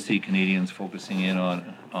just don't see Canadians focusing in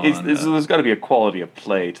on there's got to be a quality of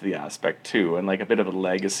play to the aspect too, and like a bit of a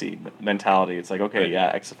legacy mentality. It's like, okay,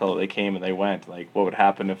 XFL, they came and they went. Like, what would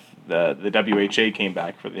happen if the WHA came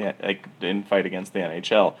back for in fight against the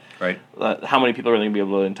NHL? Right. How many people are they going to be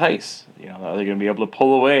able to entice? You know, are they going to be able to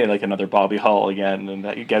pull away like another Bobby Hull again and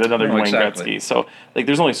get another Wayne Gretzky? So like,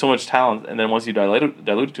 there's only so much talent, and then once you dilute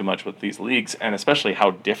it too much with these leagues, and especially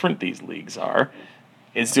how different these leagues are,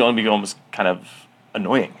 it's going to be almost kind of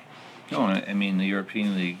annoying. No, I mean the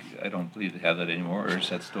European League. I don't believe they have that anymore. Or is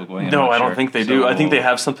that still going? I'm No, not I don't sure. think they do. I think they So,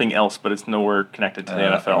 have something else, but it's nowhere connected to the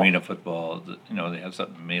NFL. Arena football. They have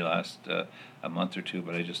something may last a month or two,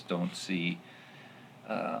 but I just don't see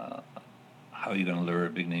how you're going to lure a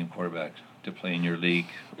big name quarterback to play in your league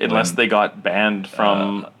Unless when, they got banned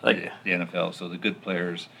from the NFL. So the good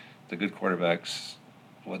players, the good quarterbacks,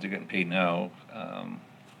 what they're getting paid now.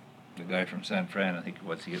 The guy from San Fran, I think,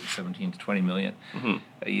 what's he getting, 17 to 20 million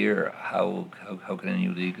a year? How can a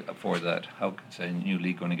new league afford that? How is a new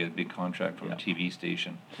league going to get a big contract from a TV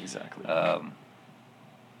station? Exactly. I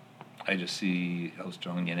just see how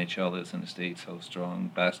strong the NHL is in the States, how strong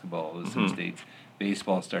basketball is in the States.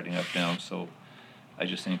 Baseball starting up now, so I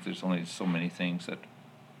just think there's only so many things that.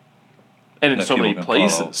 And in that so many people can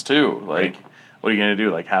places too. Like, Right. what are you going to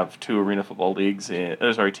do? Like, have 2 arena football leagues?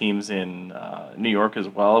 Teams in New York as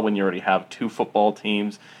well. When you already have 2 football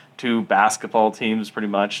teams, 2 basketball teams, pretty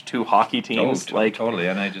much 2 hockey teams. Totally,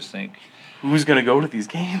 and I just think. Who's going to go to these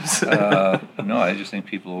games? No, I just think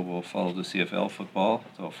people will follow the CFL football.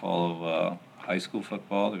 They'll follow high school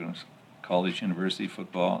football. They're going to college, university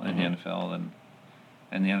football, and the NFL,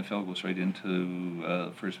 and the NFL goes right into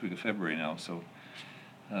the first week of February now. So,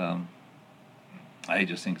 I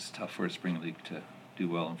just think it's tough for a spring league to do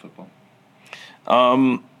well in football.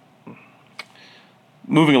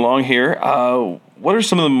 Moving along here, what are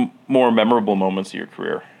some of the more memorable moments of your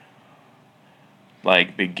career?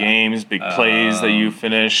 Like big games, big plays that you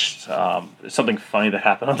finished, something funny that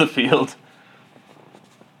happened on the field.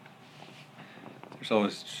 There's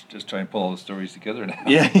always just trying to pull all the stories together now.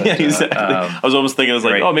 Yeah, But, exactly. I was almost thinking,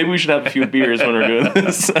 right. oh, maybe we should have a few beers when we're doing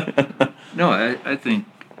this. No, I think.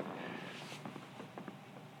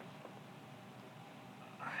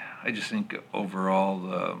 I just think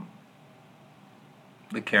overall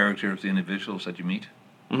the character of the individuals that you meet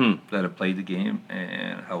that have played the game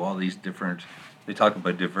and how all these different. They talk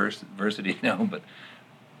about diversity now, but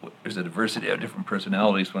there's a diversity of different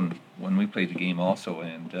personalities when we played the game also,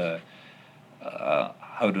 and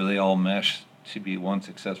how do they all mesh to be one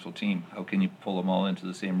successful team? How can you pull them all into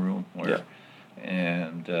the same room?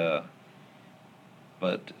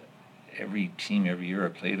 But every team, every year I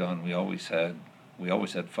played on, we always had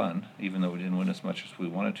fun, even though we didn't win as much as we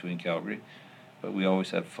wanted to in Calgary. But we always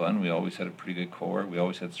had fun. We always had a pretty good core. We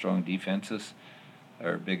always had strong defenses.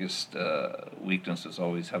 Our biggest weakness was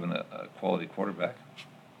always having a quality quarterback.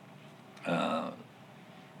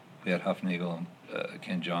 We had Huffnagel and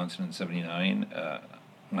Ken Johnson in '79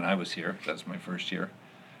 when I was here. That's my first year.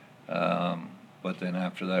 But then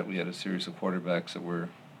after that, we had a series of quarterbacks that were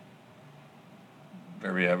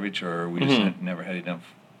very average, or we just never had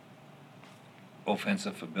enough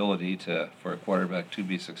offensive ability for a quarterback to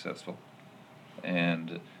be successful.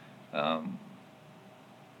 And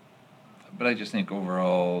but I just think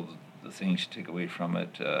overall the things you take away from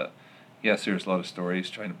it. Yes, there's a lot of stories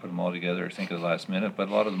trying to put them all together. I think at the last minute, but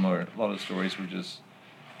a lot of the stories were just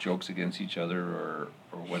jokes against each other or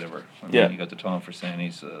whatever. I mean, you got the Tom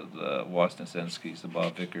Forsanis, the Wosnasenskis, the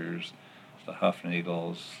Bob Vickers, the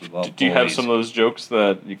Huffnagels, the Bob. Do you have some of those jokes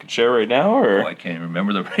that you could share right now, or? Oh, I can't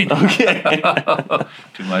remember them right now. Okay.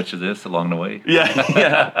 Too much of this along the way.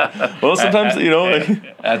 Yeah. Well, sometimes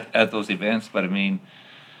at those events, but I mean,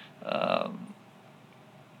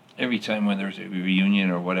 every time when there's a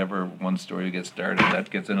reunion or whatever, one story gets started,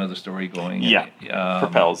 that gets another story going.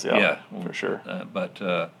 Propels. Yeah, for sure. But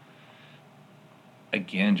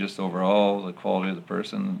again, just overall, the quality of the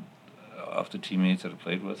person, of the teammates that I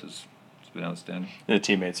played with, it's been outstanding. The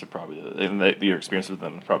teammates are probably your experience with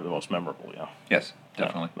them is probably the most memorable. Yeah. Yes,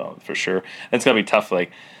 definitely. No, for sure. And it's gotta be tough,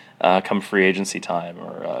 like come free agency time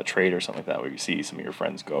or trade or something like that, where you see some of your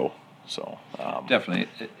friends go. So definitely,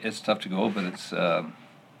 it's tough to go, but it's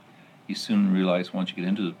you soon realize once you get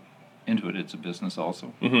into it, it's a business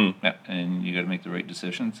also. Mm-hmm. Yeah, and you got to make the right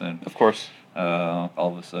decisions. And of course, all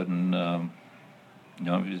of a sudden,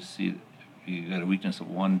 if you see you got a weakness of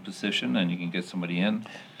one position, and you can get somebody in.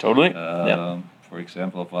 Totally. For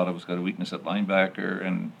example, if Ottawa's got a weakness at linebacker,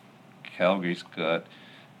 and Calgary's got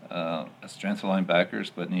a strength of linebackers,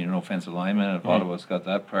 but need an offensive lineman. If Ottawa's got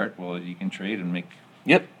that part, well, you can trade and make.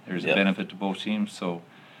 There's a benefit to both teams. So,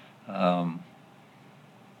 again,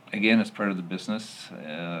 it's part of the business.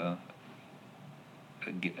 I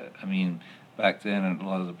mean, back then, a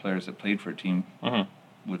lot of the players that played for a team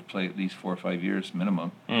would play at least 4 or 5 years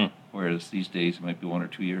minimum. Whereas these days it might be 1 or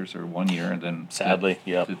 2 years or 1 year, and then sadly,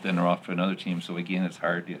 then they're off to another team. So again, it's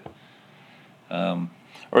hard.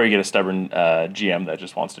 Or you get a stubborn GM that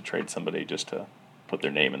just wants to trade somebody just to put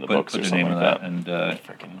their name in the books or something like that. And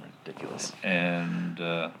freaking ridiculous. And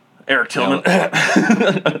Eric Tillman.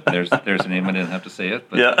 There's a name, I didn't have to say it,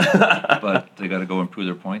 but Yeah. but they got to go and prove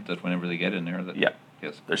their point that whenever they get in there, that Yeah.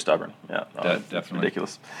 yes, They're stubborn. Yeah. No, it's definitely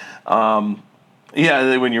ridiculous.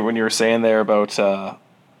 Yeah, when you were saying there about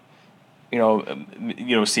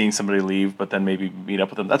seeing somebody leave, but then maybe meet up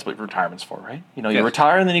with them. That's what retirement's for, right? You Yes.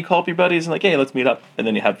 retire and then you call up your buddies and like, hey, let's meet up, and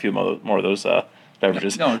then you have a few more of those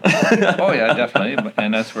beverages. No, oh yeah, definitely,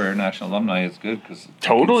 and that's where National Alumni is good because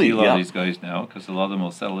Totally, you see a lot yeah. of these guys now because a lot of them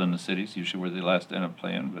will settle in the cities, usually where they last end up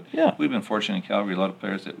playing. But Yeah. we've been fortunate in Calgary. A lot of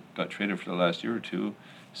players that got traded for the last year or two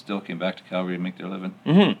still came back to Calgary to make their living.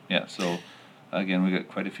 Mm-hmm. Yeah, so again, we got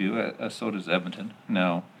quite a few. So does Edmonton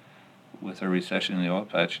now. With our recession in the oil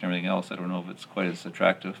patch and everything else, I don't know if it's quite as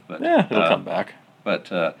attractive, but Yeah, it'll come back.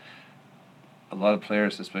 But a lot of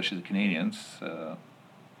players, especially the Canadians,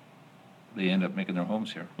 they end up making their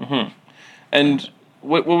homes here. Mm-hmm. And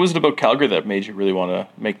what was it about Calgary that made you really want to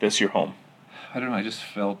make this your home? I don't know. I just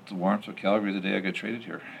felt the warmth of Calgary the day I got traded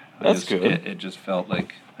here. That's good. It just felt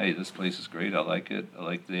like, hey, this place is great. I like it. I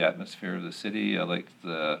like the atmosphere of the city. I like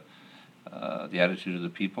the attitude of the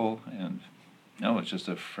people. And no, it's just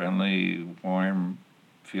a friendly, warm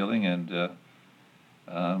feeling. And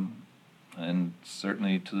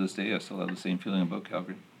certainly to this day, I still have the same feeling about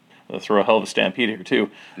Calgary. They'll throw a hell of a stampede here too.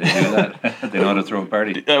 They do that. They know how to throw a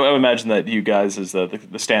party. I would imagine that you guys, as the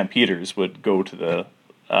Stampeders, would go to the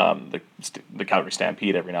Calgary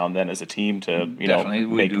Stampede every now and then as a team to Definitely.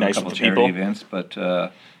 We make do nice a couple with the charity people. events, but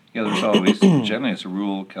there's always generally it's a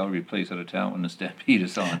rule Calgary plays out of town when the Stampede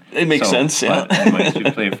is on. It makes sense, yeah. But anyways, if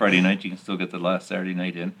you play Friday night, you can still get the last Saturday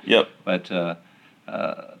night in. Yep. But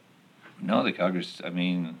no, the Calgary's. I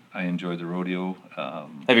mean, I enjoy the rodeo.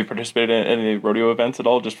 Have you participated in any rodeo events at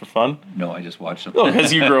all, just for fun? No, I just watch them. Oh,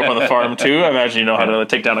 because you grew up on the farm too. I imagine you know how to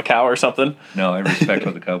take down a cow or something. No, I respect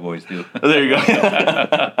what the Cowboys do. There you go.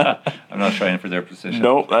 I'm not trying for their position.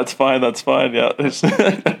 No, that's fine. That's fine. Yeah.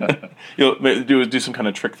 You'll do some kind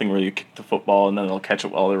of trick thing where you kick the football and then they'll catch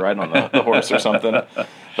it while they're riding on the horse or something.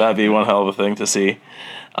 That'd be one hell of a thing to see.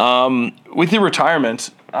 With your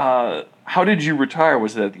retirement, how did you retire?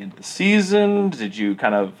 Was it at the end of the season? Did you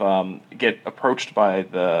kind of get approached by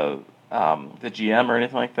the GM or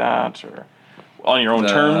anything like that, or on your own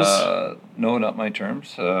terms? No, not my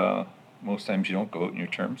terms. Most times you don't go out on your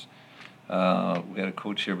terms. We had a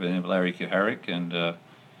coach here by the name of Larry Kuharek, and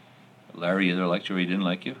Larry either liked you or he didn't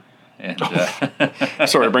like you. And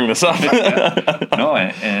Sorry to bring this up. no,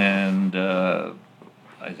 and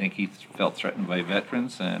I think he felt threatened by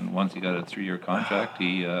veterans, and once he got a 3-year contract,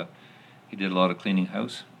 he did a lot of cleaning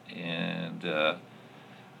house, and so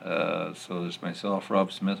there's myself, Rob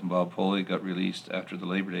Smith, and Bob Poley got released after the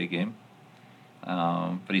Labor Day game,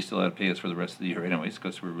 but he still had to pay us for the rest of the year anyways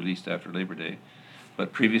because we were released after Labor Day.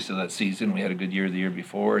 But previous to that season, we had a good year the year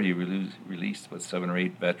before. He released 7 or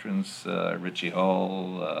 8 veterans, Richie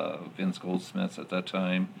Hall, Vince Goldsmith at that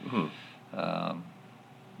time,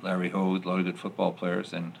 Larry Hode, a lot of good football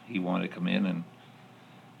players, and he wanted to come in and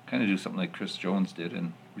kind of do something like Chris Jones did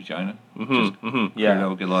in Regina.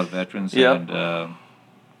 Yeah. Get a lot of veterans, Yep. and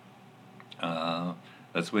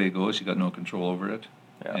that's the way it goes. You got no control over it.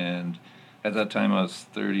 Yeah. And at that time, I was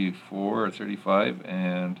 34 or 35,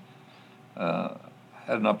 and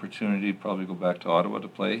had an opportunity to probably go back to Ottawa to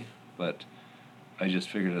play, but I just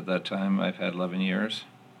figured at that time, I've had 11 years.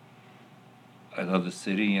 I love the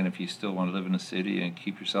city, and if you still want to live in the city and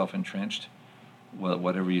keep yourself entrenched, well,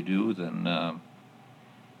 whatever you do, then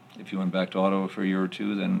if you went back to Ottawa for a year or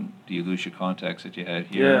two, then do you lose your contacts that you had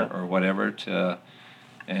here or whatever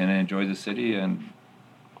and enjoy the city? And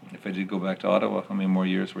if I did go back to Ottawa, how many more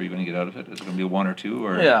years were you going to get out of it? Is it going to be 1 or 2,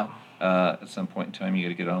 or at some point in time you got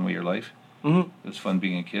to get on with your life? Mm-hmm. It was fun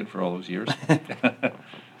being a kid for all those years.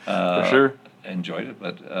 For sure. Enjoyed it,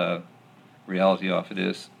 but reality of it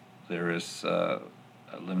is there is a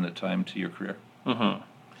limited time to your career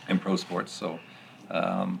in pro sports. So,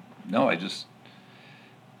 no, I just,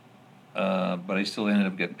 but I still ended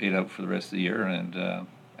up getting paid out for the rest of the year. And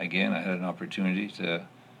again, I had an opportunity to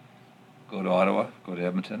go to Ottawa, go to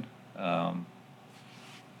Edmonton, because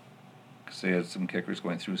they had some kickers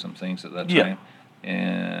going through some things at that time.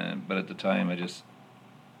 But at the time,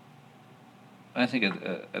 I think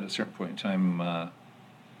at a certain point in time,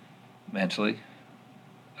 mentally,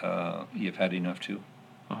 you've had enough too.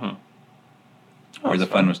 Where the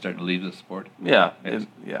fun was starting to leave the sport. Yeah, I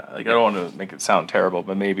don't want to make it sound terrible,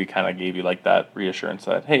 but maybe kind of gave you like that reassurance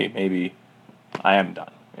that, hey, maybe I am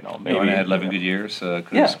done. Maybe. And I had 11 good years. Could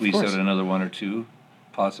have squeezed out another 1 or 2,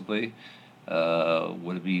 possibly.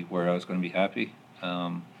 Would it be where I was going to be happy?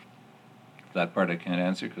 That part I can't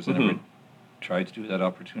answer because I never tried to do that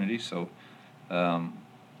opportunity. So,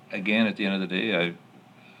 again, at the end of the day,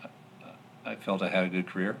 I felt I had a good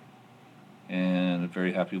career, and I'm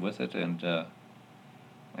very happy with it. And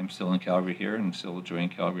I'm still in Calgary here, and still enjoying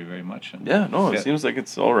Calgary very much. And, Yeah, no, it seems like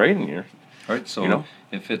it's all right in here. Right, so you know?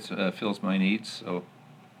 it fits, fills my needs. So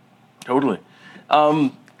Totally.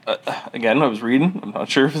 Again, I was reading. I'm not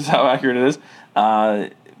sure if it's how accurate it is.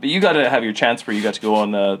 But you got to have your chance where you got to go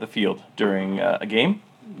on the field during a game,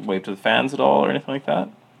 wave to the fans at all or anything like that.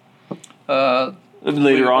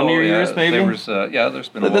 Later on in your years, maybe. There's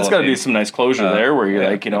been. That's got to be some nice closure there, where you're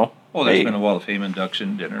like, Well, there's been a Wall of Fame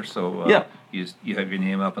induction dinner, so yeah, you have your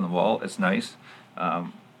name up on the wall. It's nice.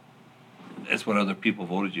 It's what other people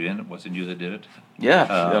voted you in. It wasn't you that did it.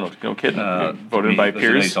 Yeah, no kidding. Voted by peers. It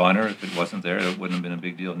was a nice honor. If it wasn't there, it wouldn't have been a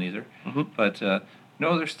big deal neither. Mm-hmm. But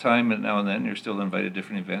no, there's time now and then. You're still invited to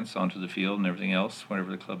different events onto the field and everything else. Whenever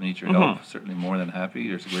the club needs your help, certainly more than happy.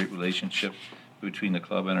 There's a great relationship between the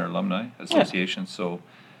club and our alumni association. So,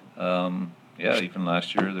 even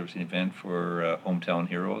last year there was an event for Hometown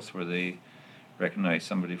Heroes where they recognized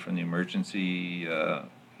somebody from the emergency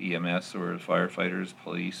EMS or firefighters,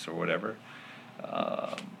 police, or whatever.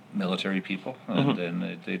 Military people, and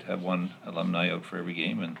then they'd have one alumni out for every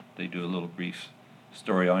game, and they do a little brief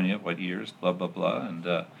story on you, what years, blah blah blah,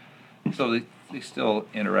 and so they still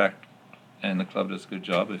interact, and the club does a good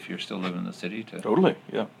job if you're still living in the city. Totally,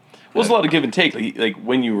 yeah. Well, there's a lot of give and take, like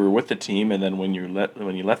when you were with the team, and then when you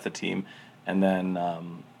left the team, and then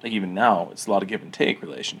like even now, it's a lot of give and take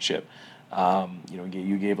relationship.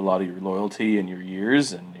 You gave a lot of your loyalty and your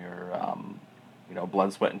years and your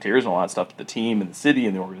blood, sweat, and tears and all that stuff to the team and the city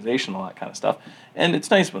and the organization, all that kind of stuff. And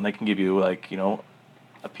it's nice when they can give you a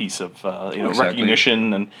piece of exactly.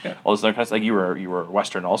 recognition and all this other kind of stuff. Like you were a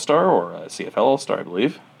Western All-Star or a CFL All-Star, I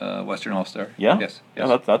believe. Western All-Star. Yeah. Yes.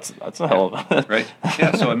 Yeah, that's a hell of a right.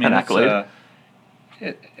 Yeah. So I mean, an accolade.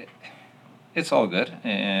 It's all good,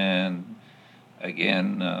 and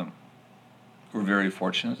again, we're very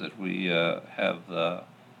fortunate that we have the.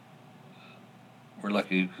 We're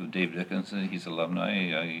lucky with Dave Dickinson, he's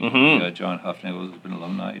alumni. John Huffnagel has been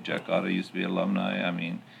alumni. Jack Otto used to be alumni. I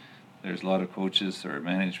mean, there's a lot of coaches or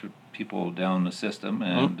management people down the system,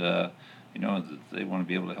 and they want to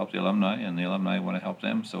be able to help the alumni, and the alumni want to help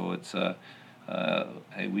them. So it's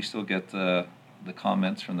hey, we still get the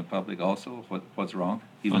comments from the public also. What's wrong?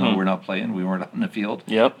 Even though we're not playing, we weren't on the field.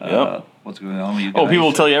 Yep. What's going on with you guys? Oh, people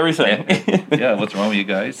will tell you everything. Yeah, what's wrong with you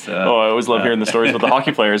guys? I always love hearing the stories about the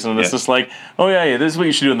hockey players, and it's just like, yeah, this is what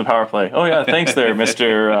you should do in the power play. Oh yeah, thanks there,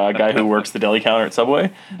 Mr. Guy who works the deli counter at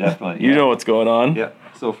Subway. Definitely. You know what's going on. Yeah,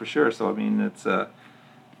 so for sure. So I mean, it's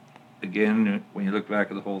again, when you look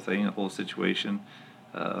back at the whole thing, the whole situation,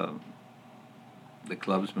 the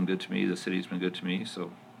club's been good to me, the city's been good to me,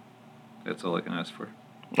 so that's all I can ask for.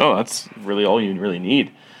 Oh, that's really all you really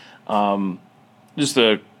need. Just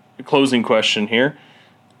a closing question here.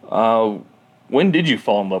 When did you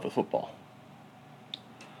fall in love with football?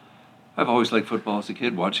 I've always liked football as a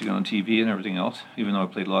kid, watching it on TV and everything else, even though I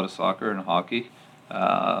played a lot of soccer and hockey.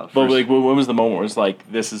 But when was the moment where it's like,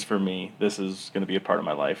 this is for me, this is going to be a part of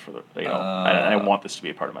my life, I want this to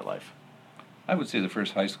be a part of my life? I would say the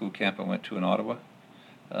first high school camp I went to in Ottawa.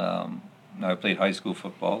 Now I played high school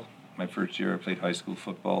football. My first year I played high school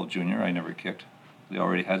football junior. I never kicked. They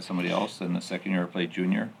already had somebody else. Then the second year I played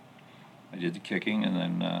junior. I did the kicking,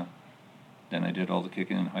 and then I did all the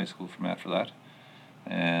kicking in high school from after that.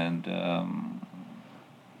 And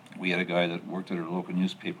we had a guy that worked at our local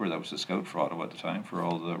newspaper that was a scout for Ottawa at the time for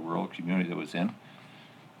all the rural community that was in.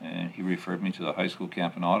 And he referred me to the high school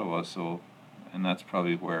camp in Ottawa. And that's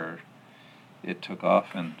probably where it took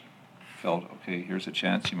off, and felt, okay, here's a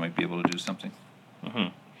chance you might be able to do something.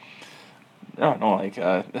 No,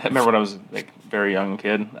 I remember when I was a very young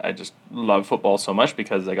kid, I just loved football so much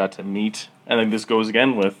because I got to meet, and then this goes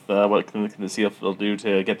again with what can the CFL will do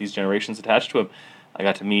to get these generations attached to them. I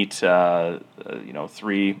got to meet,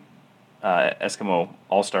 3 Eskimo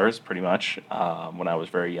All-Stars pretty much when I was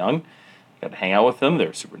very young. Got to hang out with them. They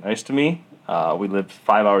were super nice to me. We lived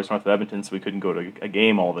 5 hours north of Edmonton, so we couldn't go to a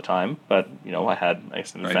game all the time. But, I had an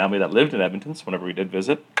extended family that lived in Edmonton, so whenever we did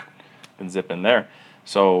visit, and zip in there.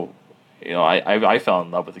 So, I fell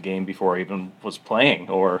in love with the game before I even was playing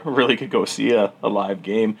or really could go see a live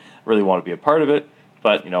game. I really want to be a part of it.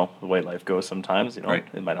 But, the way life goes sometimes, it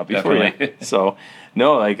might not be Definitely. for you. So,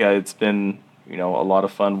 no, it's been, a lot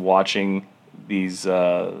of fun watching these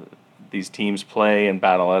teams play and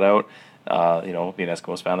battle it out. Being an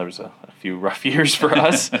Eskimos fan, there was a few rough years for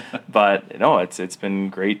us, but it's been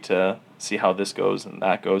great to see how this goes and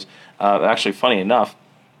that goes. Actually, funny enough,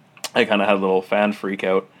 I kind of had a little fan freak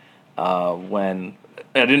out when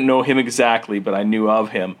I didn't know him exactly, but I knew of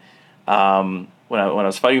him. when I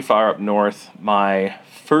was fighting fire up north, my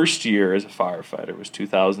first year as a firefighter was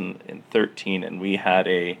 2013, and we had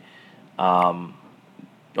it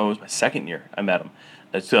was my second year I met him.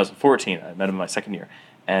 It's 2014, I met him my second year,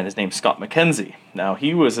 and his name's Scott McKenzie. Now,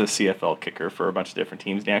 he was a CFL kicker for a bunch of different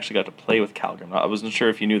teams, and he actually got to play with Calgary. I wasn't sure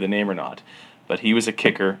if you knew the name or not, but he was a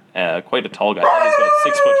kicker, quite a tall guy. I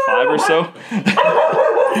think he was about 6'5" or so.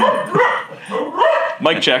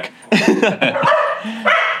 Mic check.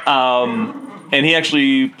 And he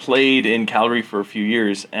actually played in Calgary for a few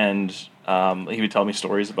years, and he would tell me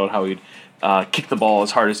stories about how he'd kick the ball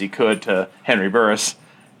as hard as he could to Henry Burris,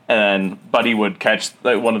 and Buddy would catch,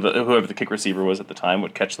 like, whoever the kick receiver was at the time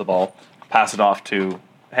would catch the ball, pass it off to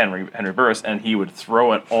Henry Burris, and he would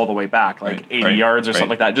throw it all the way back, like 80 yards or something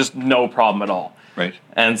like that, just no problem at all. Right.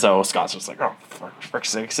 And so Scott's just like, oh, for frick's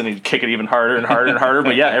sakes, and he'd kick it even harder and harder and harder.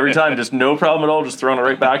 But yeah, every time, just no problem at all, just throwing it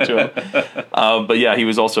right back to him. But yeah, he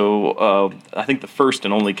was also, I think, the first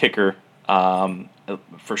and only kicker,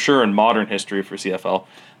 for sure in modern history for CFL,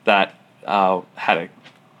 that had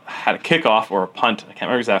a kickoff or a punt. I can't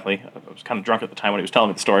remember exactly. I was kind of drunk at the time when he was telling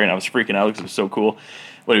me the story, and I was freaking out because it was so cool.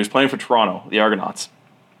 But he was playing for Toronto, the Argonauts,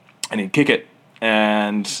 and he'd kick it,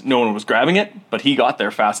 and no one was grabbing it, but he got there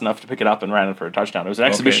fast enough to pick it up and ran in for a touchdown. It was an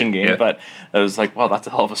exhibition game, but it was like, well, that's a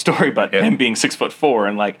hell of a story. But him being 6'4"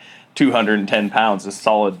 and like 210 pounds, a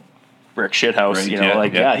solid brick shithouse,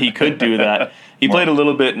 right, he could do that. He played a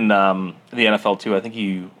little bit in the NFL too. I think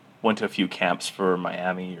he went to a few camps for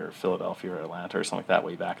Miami or Philadelphia or Atlanta or something like that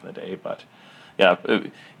way back in the day. But yeah,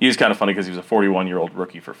 he was kind of funny because he was a 41-year-old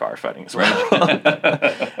rookie for firefighting as well.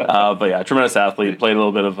 But yeah, tremendous athlete. Played a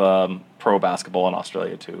little bit of pro basketball in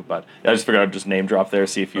Australia too. But I just figured I'd just name drop there,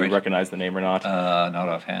 see if you recognize the name or not. Not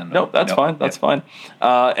offhand. No, that's fine. That's fine.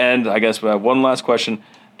 And I guess we have one last question.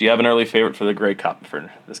 Do you have an early favorite for the Grey Cup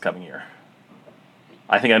for this coming year?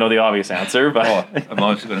 I think I know the obvious answer, but I'm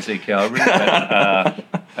also going to say Calgary. But,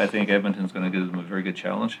 I think Edmonton's going to give them a very good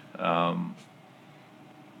challenge.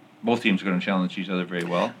 Both teams are going to challenge each other very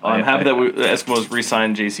well. I'm happy that the Eskimos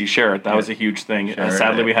re-signed J.C. Sherritt. That was a huge thing.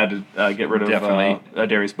 Sadly, we had to get rid of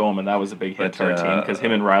Darius Bowman. That was a big hit to our team because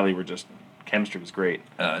him and Riley were just chemistry was great.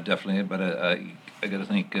 Definitely, but I got to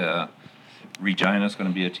think Regina's going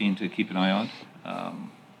to be a team to keep an eye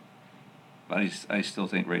on. But I still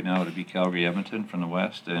think right now it'd be Calgary, Edmonton from the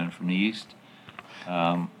west, and from the east.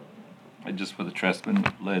 Just with the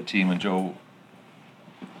Trestman-led team and Joe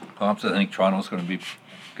Thompson, I think Toronto's going to be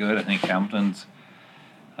good. I think Hamilton's,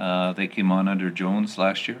 they came on under Jones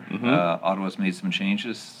last year. Mm-hmm. Ottawa's made some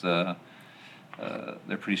changes. They're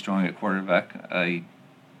pretty strong at quarterback.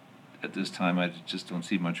 At this time, I just don't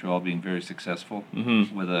see Montreal being very successful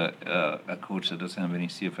with a coach that doesn't have any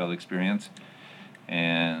CFL experience.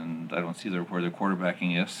 And I don't see where their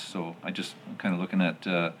quarterbacking is. So I'm kind of looking at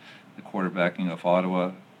the quarterbacking of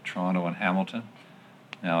Ottawa, Toronto, and Hamilton.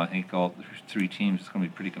 Now, I think all three teams is going to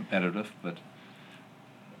be pretty competitive, but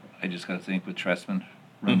I just got to think with Trestman,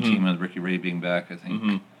 run team, and Ricky Ray being back, I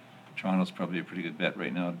think Toronto's probably a pretty good bet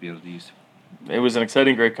right now to be able to use. It was an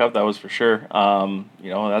exciting Grey Cup, that was for sure.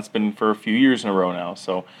 That's been for a few years in a row now.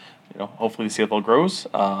 So, hopefully the CFL grows.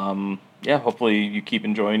 Hopefully you keep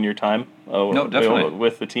enjoying your time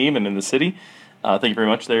with the team and in the city. Thank you very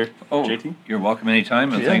much there, JT. You're welcome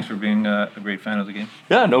anytime, and thanks for being a great fan of the game.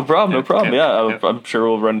 Yeah, no problem, no problem. I'm sure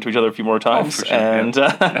we'll run into each other a few more times. For sure, and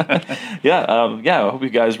I hope you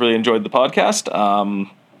guys really enjoyed the podcast.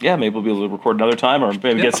 Maybe we'll be able to record another time, or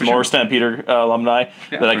maybe get some more Stampeder alumni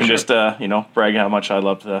that I can just brag how much I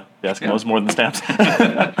love the Eskimos more than Stamps.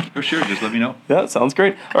 For sure, just let me know. Yeah, sounds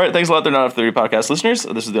great. All right, thanks a lot. They're Not After 30 podcast listeners.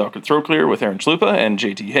 This is the Awkward Throat Clear with Aaron Chalupa and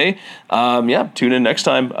JT Hay. Tune in next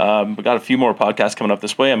time. We got a few more podcasts coming up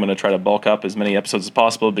this way. I'm going to try to bulk up as many episodes as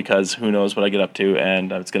possible because who knows what I get up to,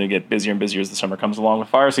 and it's going to get busier and busier as the summer comes along with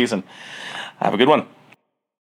fire season. Have a good one.